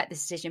 is the effect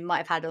this decision might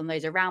have had on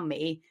those around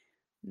me,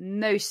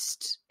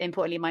 most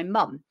importantly my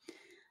mum.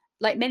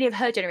 Like many of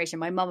her generation,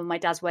 my mum and my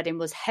dad's wedding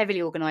was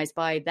heavily organised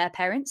by their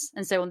parents.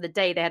 And so on the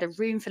day, they had a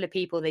room full of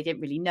people they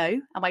didn't really know.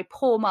 And my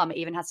poor mum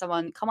even had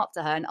someone come up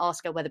to her and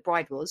ask her where the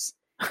bride was.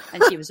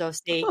 And she was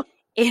obviously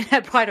in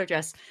her bridal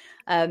dress,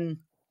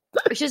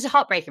 which is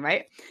heartbreaking,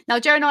 right? Now,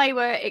 Joe and I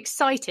were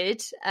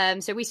excited.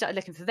 So we started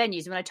looking for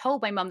venues. And when I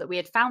told my mum that we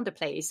had found a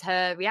place,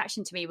 her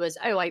reaction to me was,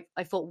 oh, I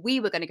thought we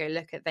were going to go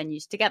look at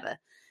venues together.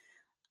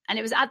 And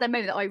it was at that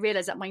moment that I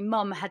realised that my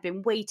mum had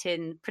been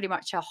waiting pretty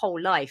much her whole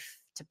life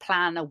to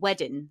plan a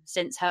wedding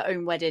since her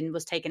own wedding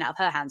was taken out of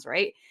her hands,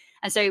 right?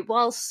 And so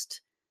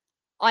whilst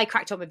I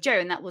cracked on with Joe,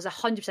 and that was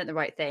 100% the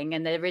right thing,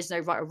 and there is no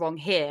right or wrong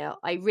here,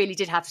 I really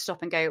did have to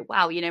stop and go,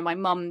 wow, my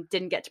mum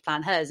didn't get to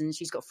plan hers, and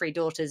she's got 3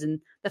 daughters,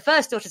 and the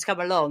first daughter's come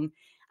along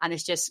and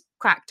it's just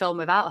cracked on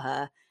without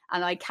her.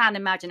 And I can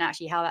imagine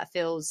actually how that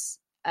feels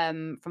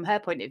from her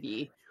point of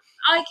view.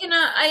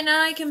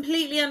 I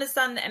completely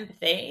understand the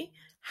empathy.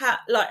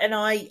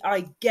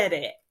 I get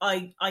it.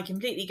 I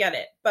completely get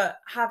it. But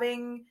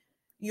having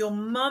your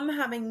mum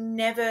having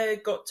never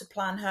got to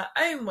plan her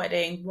own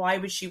wedding, why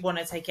would she want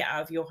to take it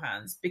out of your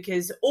hands?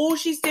 Because all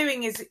she's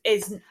doing is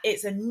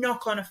it's a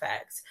knock-on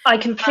effect. I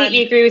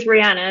completely agree with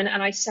Rhiannon,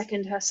 and I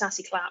second her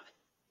sassy clap.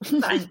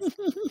 Thanks.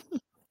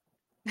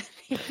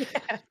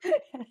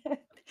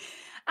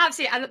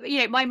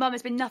 Absolutely. My mum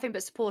has been nothing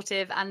but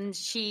supportive, and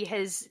she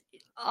has,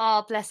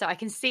 bless her, I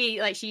can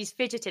see like she's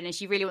fidgeting and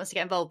she really wants to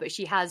get involved, but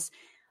she has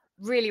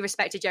really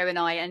respected Joe and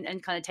I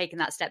and kind of taken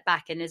that step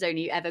back, and has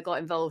only ever got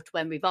involved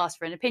when we've asked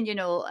for an opinion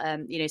or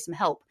some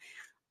help.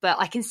 But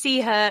I can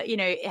see her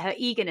her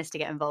eagerness to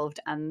get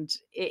involved, and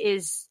it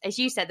is, as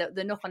you said,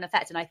 the knock-on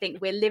effect. And I think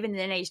we're living in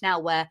an age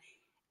now where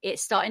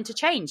it's starting to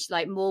change.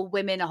 Like more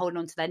women are holding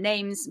on to their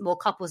names, more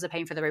couples are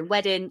paying for their own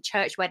wedding,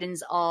 church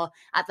weddings are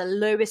at the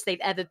lowest they've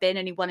ever been.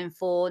 Only 1 in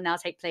 4 now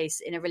take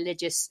place in a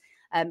religious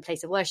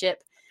place of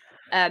worship.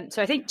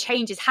 So I think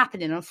change is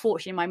happening.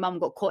 Unfortunately, my mum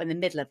got caught in the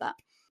middle of that.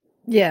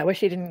 Yeah, I wish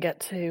she didn't get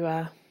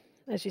to,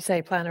 as you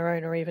say, plan her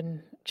own or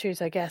even choose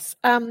her guests.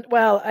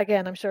 Well,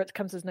 again, I'm sure it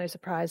comes as no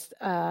surprise.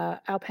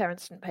 Our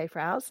parents didn't pay for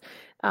ours.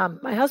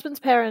 My husband's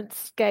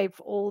parents gave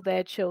all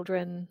their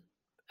children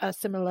a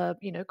similar,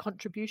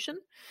 contribution.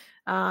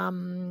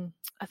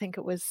 I think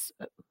it was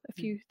a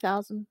few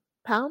 £1,000.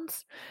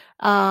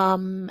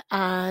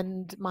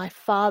 And my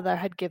father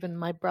had given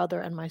my brother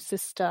and my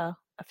sister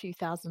a few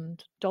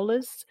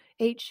 $1,000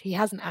 each. He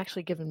hasn't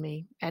actually given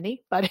me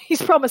any, but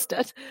he's promised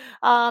it.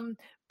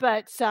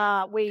 But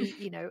we,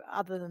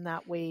 other than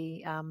that,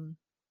 we,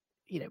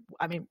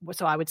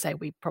 so I would say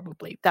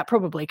that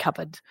probably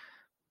covered,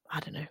 I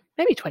don't know,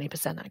 maybe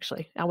 20%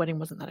 actually. Our wedding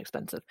wasn't that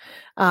expensive.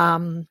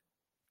 But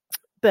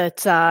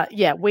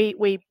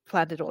we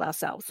planned it all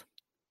ourselves.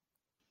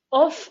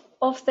 Of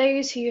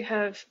those who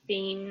have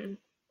been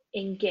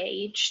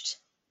engaged,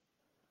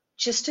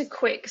 just a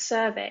quick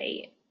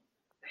survey: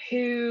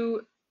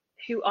 who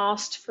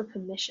asked for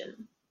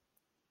permission?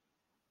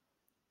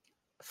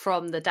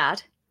 From the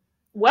dad?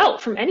 Well,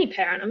 from any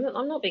parent.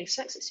 I'm not being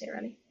sexist here,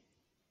 Ellie.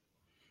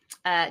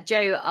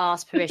 Joe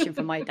asked permission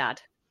from my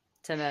dad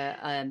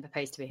to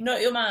propose to me.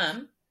 Not your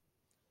mum?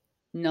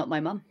 Not my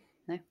mum,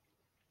 no.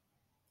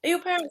 Are your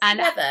parents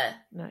together?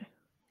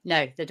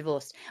 No, they're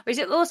divorced. Which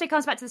it also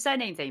comes back to the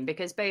surname thing,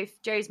 because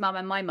both Joe's mum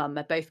and my mum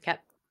have both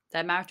kept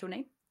their marital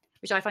name,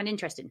 which I find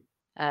interesting.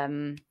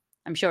 I'm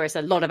sure it's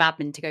a lot of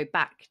admin to go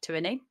back to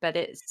a name, but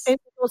it's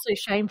also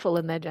shameful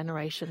in their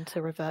generation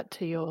to revert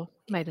to your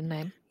maiden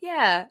name.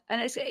 Yeah,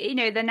 and it's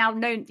they're now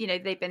known.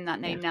 They've been that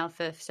name now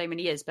for so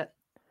many years. But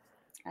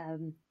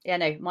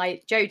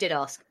my Joe did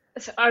ask.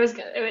 So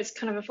it's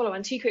kind of a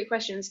follow-on. 2 quick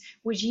questions.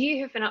 Would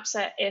you have been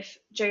upset if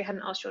Joe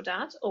hadn't asked your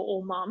dad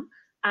or mum?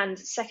 And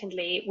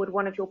secondly, would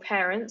one of your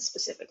parents,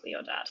 specifically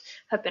your dad,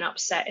 have been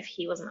upset if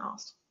he wasn't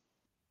asked?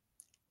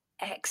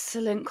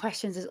 Excellent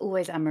questions as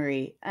always,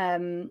 Anne-Marie.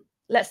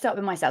 Let's start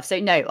with myself. So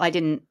no, I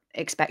didn't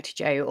expect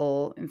Joe,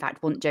 or in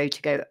fact want Joe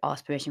to go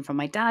ask permission from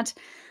my dad.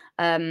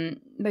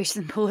 Most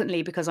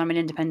importantly, because I'm an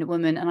independent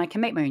woman and I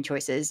can make my own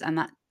choices, and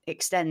that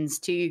extends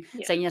to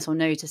saying yes or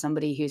no to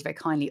somebody who's very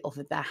kindly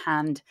offered their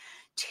hand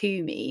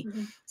to me.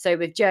 Mm-hmm. So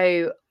with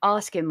Joe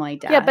asking my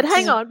dad, but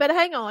hang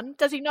on,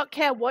 does he not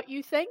care what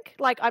you think?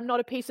 Like, I'm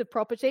not a piece of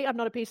property, I'm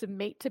not a piece of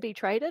meat to be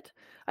traded.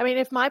 I mean,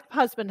 if my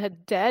husband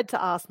had dared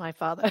to ask my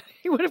father,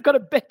 he would have got a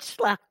bitch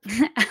slap.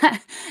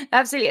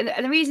 Absolutely.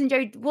 And the reason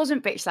Joe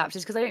wasn't bitch slapped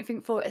is because I don't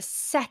think for a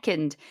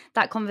second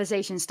that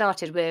conversation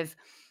started with,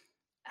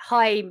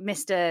 "Hi,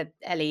 Mr.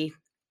 Ellie,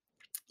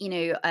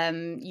 you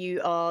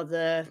are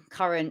the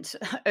current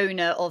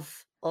owner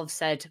of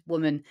said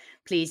woman.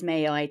 Please,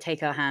 may I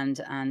take her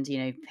hand and,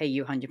 pay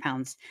you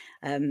 £100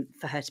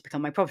 for her to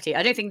become my property?"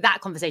 I don't think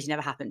that conversation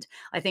ever happened.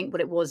 I think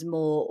what it was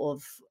more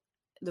of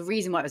the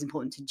reason why it was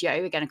important to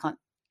Joe, again, I can't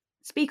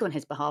speak on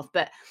his behalf,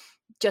 but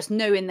just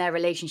knowing their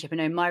relationship and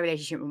knowing my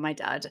relationship with my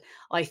dad,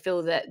 I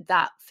feel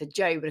that for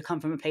Joe would have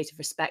come from a place of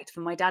respect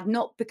for my dad,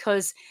 not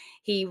because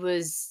he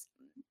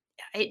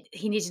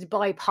needed to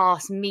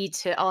bypass me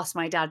to ask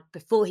my dad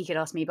before he could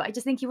ask me, but I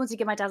just think he wanted to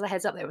give my dad a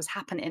heads up that it was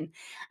happening.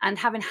 And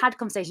having had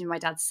conversations with my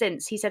dad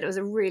since, he said it was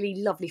a really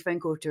lovely phone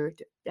call to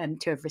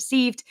have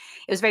received.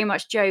 It was very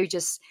much Joe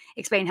just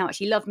explaining how much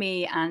he loved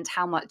me and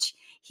how much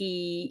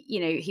he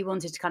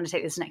wanted to kind of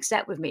take this next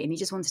step with me, and he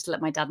just wanted to let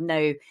my dad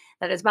know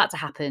that it was about to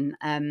happen,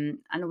 and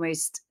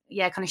almost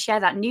kind of share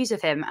that news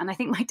with him. And I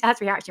think my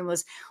dad's reaction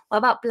was, well,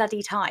 about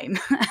bloody time.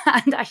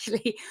 And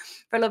actually,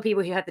 for a lot of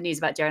people who heard the news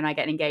about Joe and I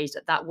getting engaged,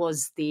 that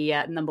was the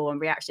number one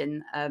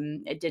reaction.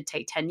 It did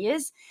take 10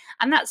 years,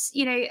 and that's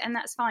and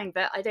that's fine.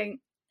 But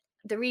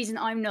the reason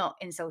I'm not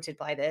insulted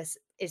by this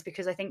is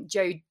because I think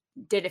Joe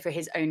did it for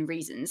his own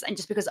reasons, and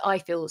just because I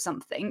feel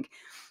something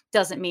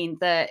doesn't mean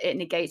that it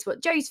negates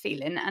what Joe's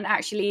feeling. And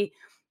actually,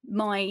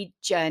 my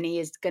journey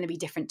is going to be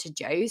different to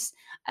Joe's.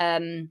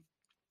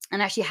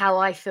 And actually how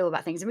I feel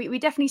about things. And we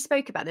definitely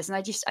spoke about this. And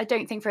I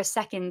don't think for a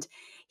second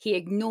he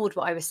ignored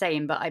what I was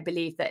saying, but I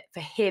believe that for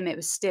him, it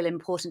was still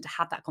important to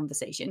have that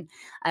conversation.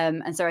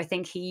 And so I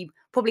think he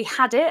probably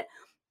had it,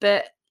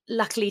 but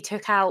luckily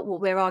took out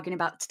what we're arguing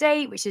about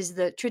today, which is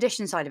the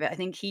tradition side of it. I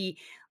think he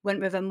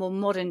went with a more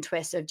modern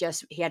twist of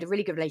just, he had a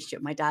really good relationship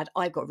with my dad.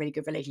 I've got a really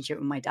good relationship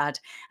with my dad.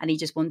 And he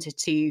just wanted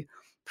to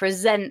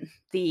present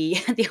the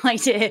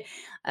idea,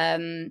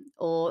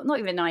 or not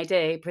even an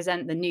idea,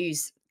 present the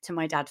news to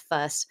my dad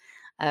first.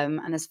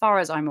 And as far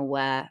as I'm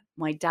aware,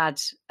 my dad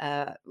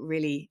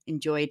really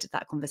enjoyed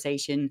that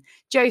conversation.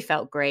 Joe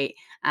felt great,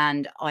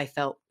 and I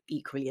felt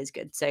equally as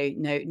good. So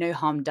no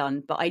harm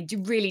done. But I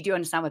really do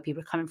understand where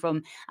people are coming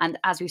from. And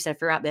as we've said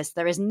throughout this,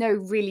 there is no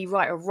really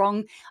right or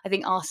wrong. I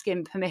think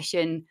asking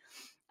permission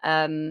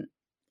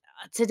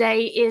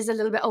today is a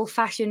little bit old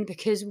fashioned,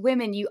 because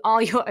women, you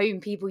are your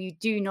own people. You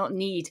do not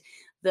need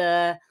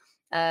the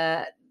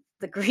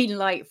green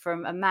light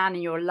from a man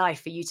in your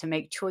life for you to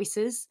make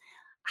choices.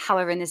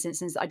 However, in this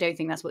instance, I don't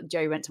think that's what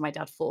Joe went to my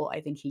dad for. I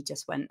think he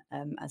just went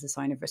as a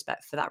sign of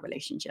respect for that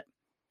relationship.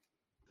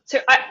 So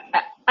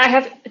I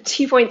have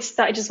 2 points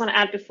that I just want to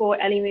add before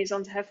Ellie moves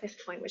on to her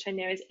 5th point, which I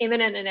know is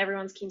imminent and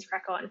everyone's keen to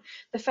crack on.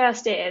 The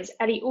first is,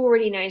 Ellie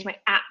already knows my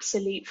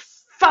absolute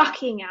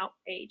fucking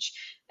outrage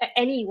at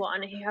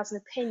anyone who has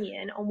an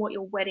opinion on what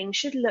your wedding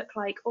should look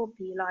like or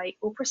be like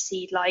or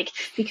proceed like,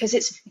 because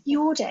it's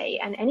your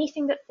day, and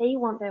anything that they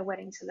want their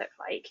wedding to look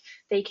like,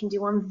 they can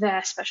do on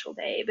their special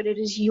day. But it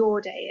is your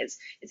day. It's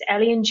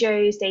Ellie and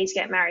Joe's day to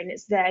get married, and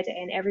it's their day,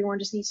 and everyone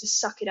just needs to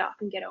suck it up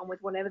and get on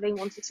with whatever they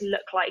want it to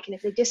look like. And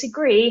if they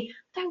disagree,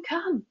 don't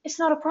come. It's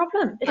not a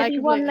problem. It'll be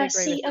one less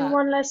seat and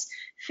one less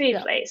food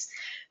place.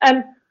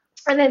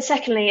 And then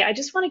secondly, I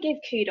just want to give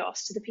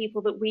kudos to the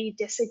people that we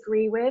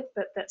disagree with,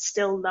 but that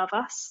still love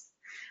us.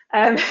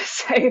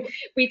 So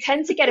we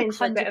tend to get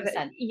into a bit of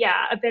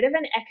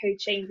an echo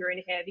chamber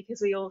in here,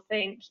 because we all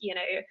think,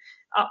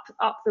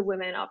 up the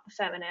women, up the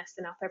feminists,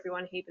 and up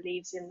everyone who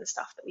believes in the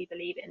stuff that we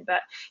believe in.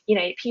 But,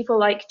 people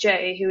like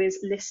Joe, who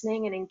is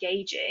listening and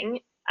engaging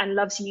and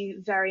loves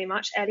you very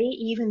much, Ellie,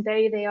 even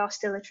though they are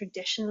still a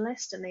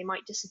traditionalist and they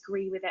might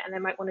disagree with it and they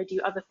might want to do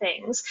other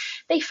things,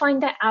 they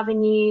find their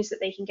avenues that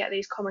they can get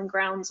those common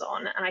grounds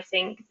on. And I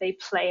think they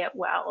play it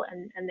well,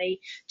 and they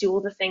do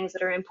all the things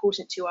that are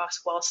important to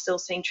us while still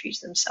staying true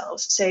to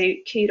themselves. So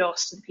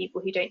kudos to the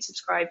people who don't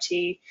subscribe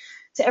to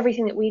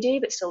everything that we do,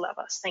 but still love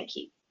us. Thank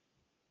you.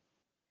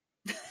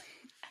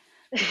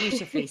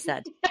 Beautifully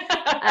said.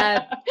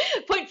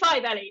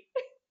 0.5, Ellie.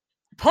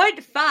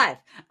 0.5.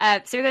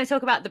 So we're going to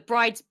talk about the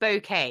bride's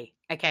bouquet.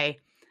 Okay.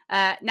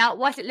 Now,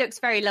 whilst it looks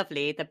very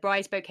lovely, the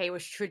bride's bouquet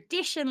was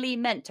traditionally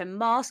meant to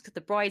mask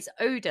the bride's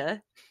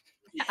odour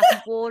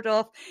and ward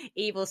off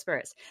evil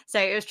spirits. So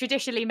it was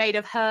traditionally made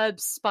of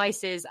herbs,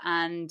 spices,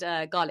 and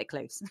garlic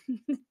cloves.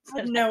 I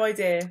had no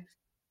idea.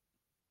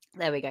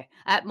 There we go.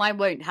 Mine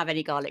won't have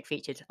any garlic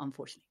featured,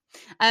 unfortunately.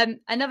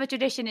 Another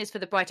tradition is for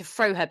the bride to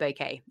throw her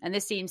bouquet, and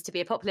this seems to be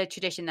a popular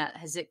tradition that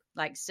has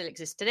still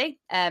exists today.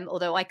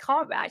 Although I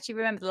can't actually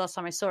remember the last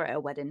time I saw it at a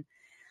wedding.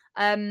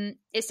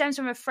 It stems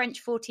from a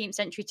French 14th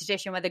century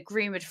tradition where the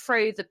groom would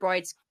throw the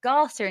bride's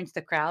garter into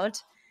the crowd,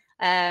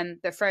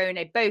 but throwing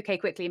a bouquet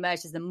quickly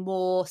emerged as the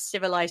more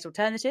civilized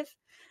alternative.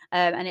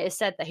 And it is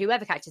said that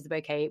whoever catches the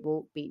bouquet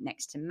will be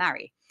next to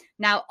marry.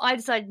 Now, I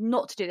decided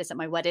not to do this at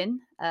my wedding.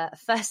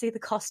 Firstly, the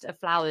cost of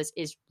flowers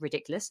is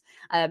ridiculous.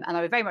 And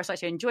I would very much like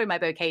to enjoy my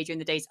bouquet during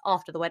the days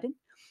after the wedding.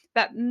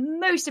 But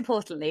most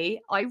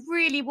importantly, I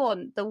really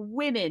want the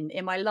women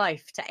in my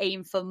life to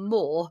aim for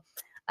more.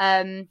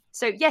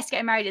 So yes,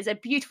 getting married is a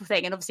beautiful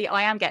thing. And obviously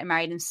I am getting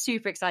married and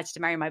super excited to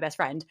marry my best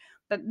friend.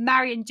 But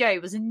marrying Joe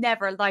was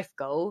never a life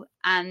goal.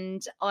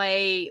 And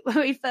when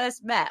we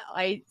first met,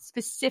 I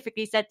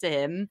specifically said to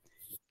him,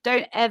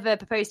 don't ever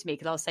propose to me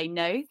because I'll say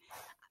no.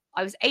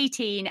 I was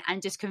 18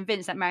 and just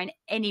convinced that marrying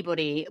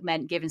anybody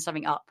meant giving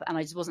something up. And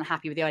I just wasn't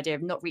happy with the idea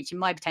of not reaching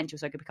my potential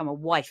so I could become a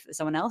wife for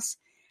someone else.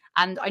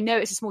 And I know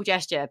it's a small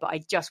gesture, but I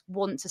just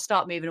want to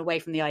start moving away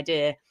from the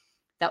idea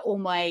that all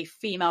my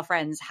female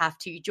friends have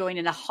to join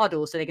in a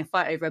huddle so they can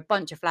fight over a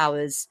bunch of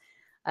flowers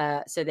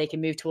so they can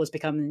move towards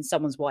becoming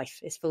someone's wife.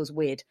 It feels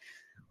weird.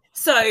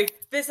 So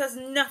this has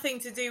nothing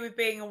to do with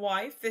being a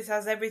wife. This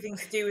has everything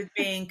to do with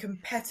being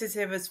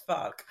competitive as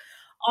fuck.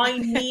 I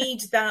need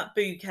that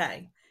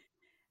bouquet.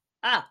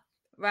 Ah,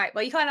 right.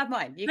 Well, you can't have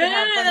mine. You no, can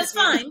have no, that's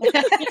fine.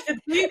 If the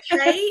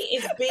bouquet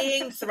is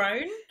being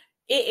thrown,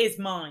 it is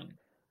mine.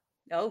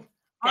 Oh,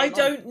 I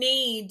don't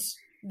need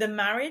the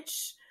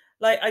marriage.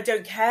 Like, I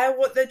don't care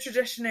what the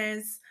tradition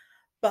is,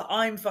 but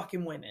I'm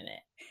fucking winning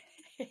it.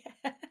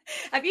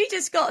 Have you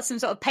just got some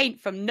sort of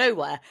paint from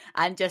nowhere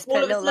and just all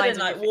put of little a sudden, lines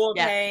like on war it?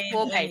 paint? Yeah,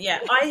 war paint. Yeah,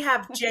 I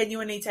have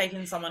genuinely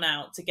taken someone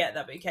out to get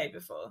that bouquet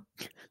before.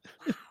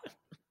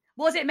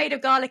 Was it made of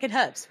garlic and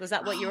herbs? Was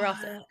that what you were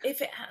after?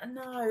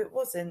 No, it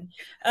wasn't.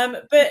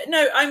 But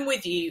no, I'm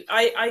with you.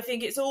 I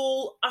think it's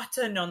all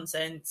utter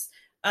nonsense.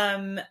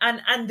 And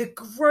the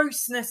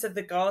grossness of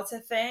the garter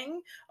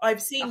thing,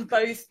 I've seen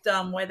both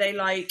done where they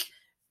like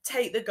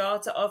take the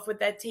garter off with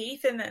their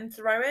teeth and then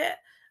throw it.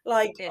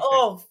 Like,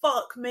 oh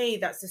fuck me,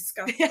 that's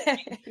disgusting.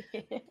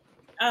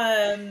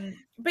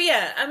 But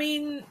yeah, I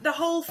mean, the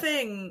whole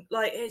thing,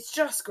 like, it's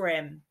just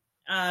grim.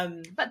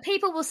 But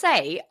people will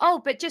say,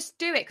 oh, but just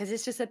do it because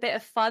it's just a bit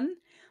of fun.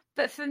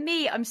 But for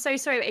me, I'm so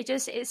sorry,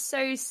 it's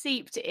so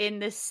seeped in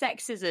this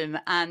sexism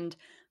and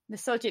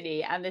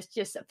misogyny, and it's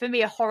just, for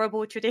me, a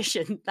horrible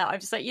tradition that I'm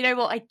just like, you know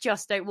what, I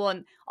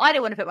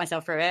don't want to put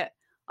myself through it.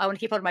 I want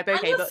to keep on my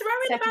bouquet. And you're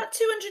throwing about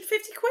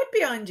 250 quid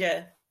behind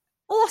you.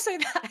 Also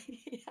that.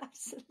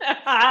 Absolutely.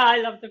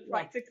 I love the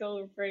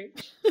practical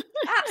approach.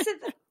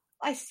 Absolutely.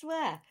 I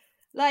swear.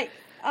 Like,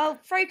 oh,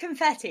 throw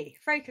confetti.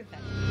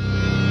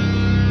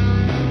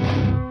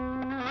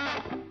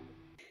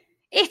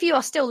 If you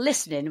are still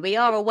listening, we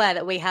are aware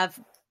that we have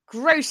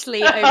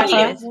grossly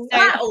oversteered.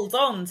 Rattled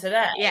on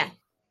today. Yeah.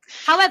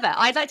 However,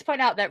 I'd like to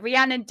point out that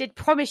Rhiannon did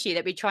promise you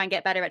that we'd try and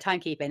get better at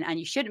timekeeping, and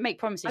you shouldn't make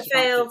promises.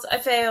 I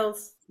failed.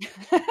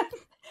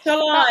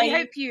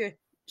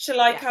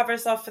 Shall I cover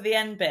us off for the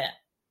end bit?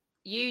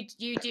 You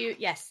do.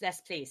 Yes,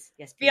 please.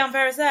 The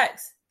Unfair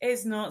Sex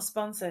is not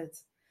sponsored.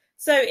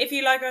 So if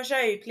you like our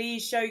show,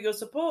 please show your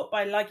support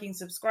by liking,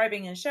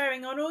 subscribing, and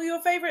sharing on all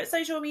your favourite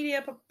social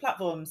media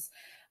platforms.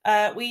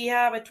 We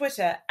have a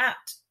Twitter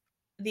at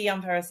The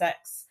Unfair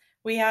Sex.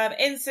 We have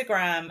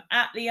Instagram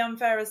at the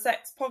Unfairer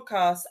Sex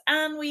Podcast,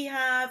 and we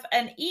have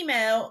an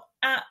email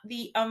at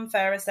the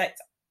Unfairer Sex.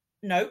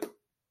 Nope.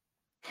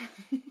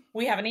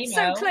 We have an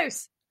email. So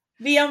close.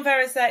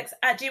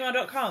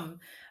 theunfairersex@gmail.com.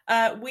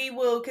 We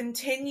will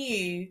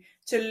continue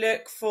to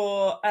look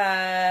for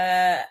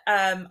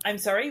I'm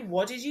sorry,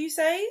 what did you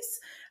say?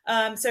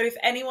 So if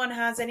anyone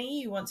has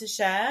any you want to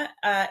share,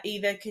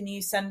 either can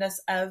you send us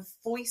a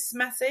voice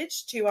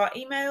message to our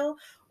email,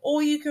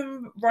 or you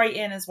can write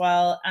in as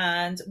well,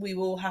 and we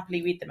will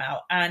happily read them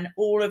out, and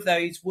all of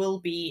those will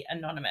be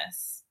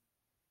anonymous.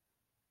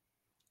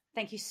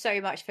 Thank you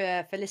so much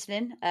for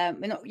listening.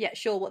 We're not yet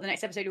sure what the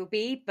next episode will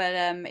be, but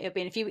it'll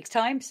be in a few weeks'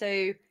 time,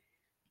 so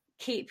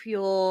keep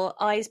your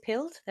eyes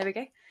peeled. There we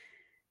go.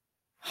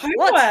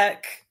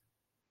 Homework.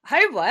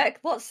 Homework?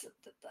 What's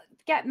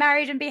get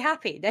married and be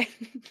happy?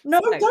 No,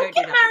 don't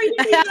get married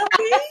and be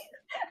happy.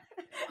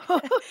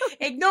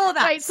 Ignore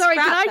that. Wait, sorry,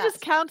 Scrap can I that.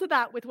 just counter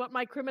that with what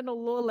my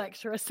criminal law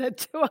lecturer said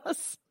to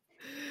us?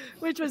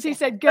 Which was, he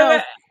said,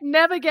 girls,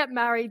 never get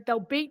married. They'll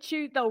beat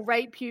you, they'll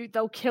rape you,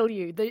 they'll kill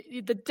you.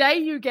 The day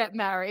you get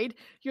married,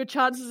 your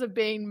chances of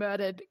being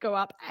murdered go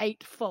up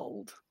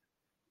 8-fold.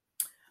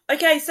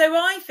 Okay, so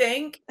I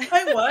think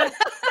homework,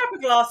 grab a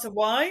glass of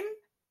wine.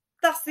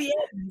 That's the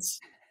end.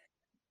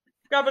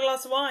 Grab a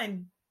glass of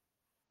wine.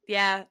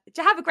 Yeah.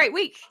 To have a great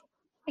week.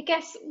 I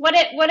guess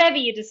whatever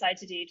you decide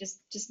to do,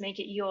 just make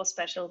it your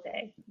special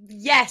day.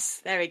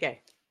 Yes. There we go.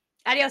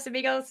 Adios,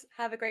 amigos.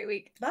 Have a great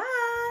week. Bye.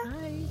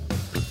 Bye.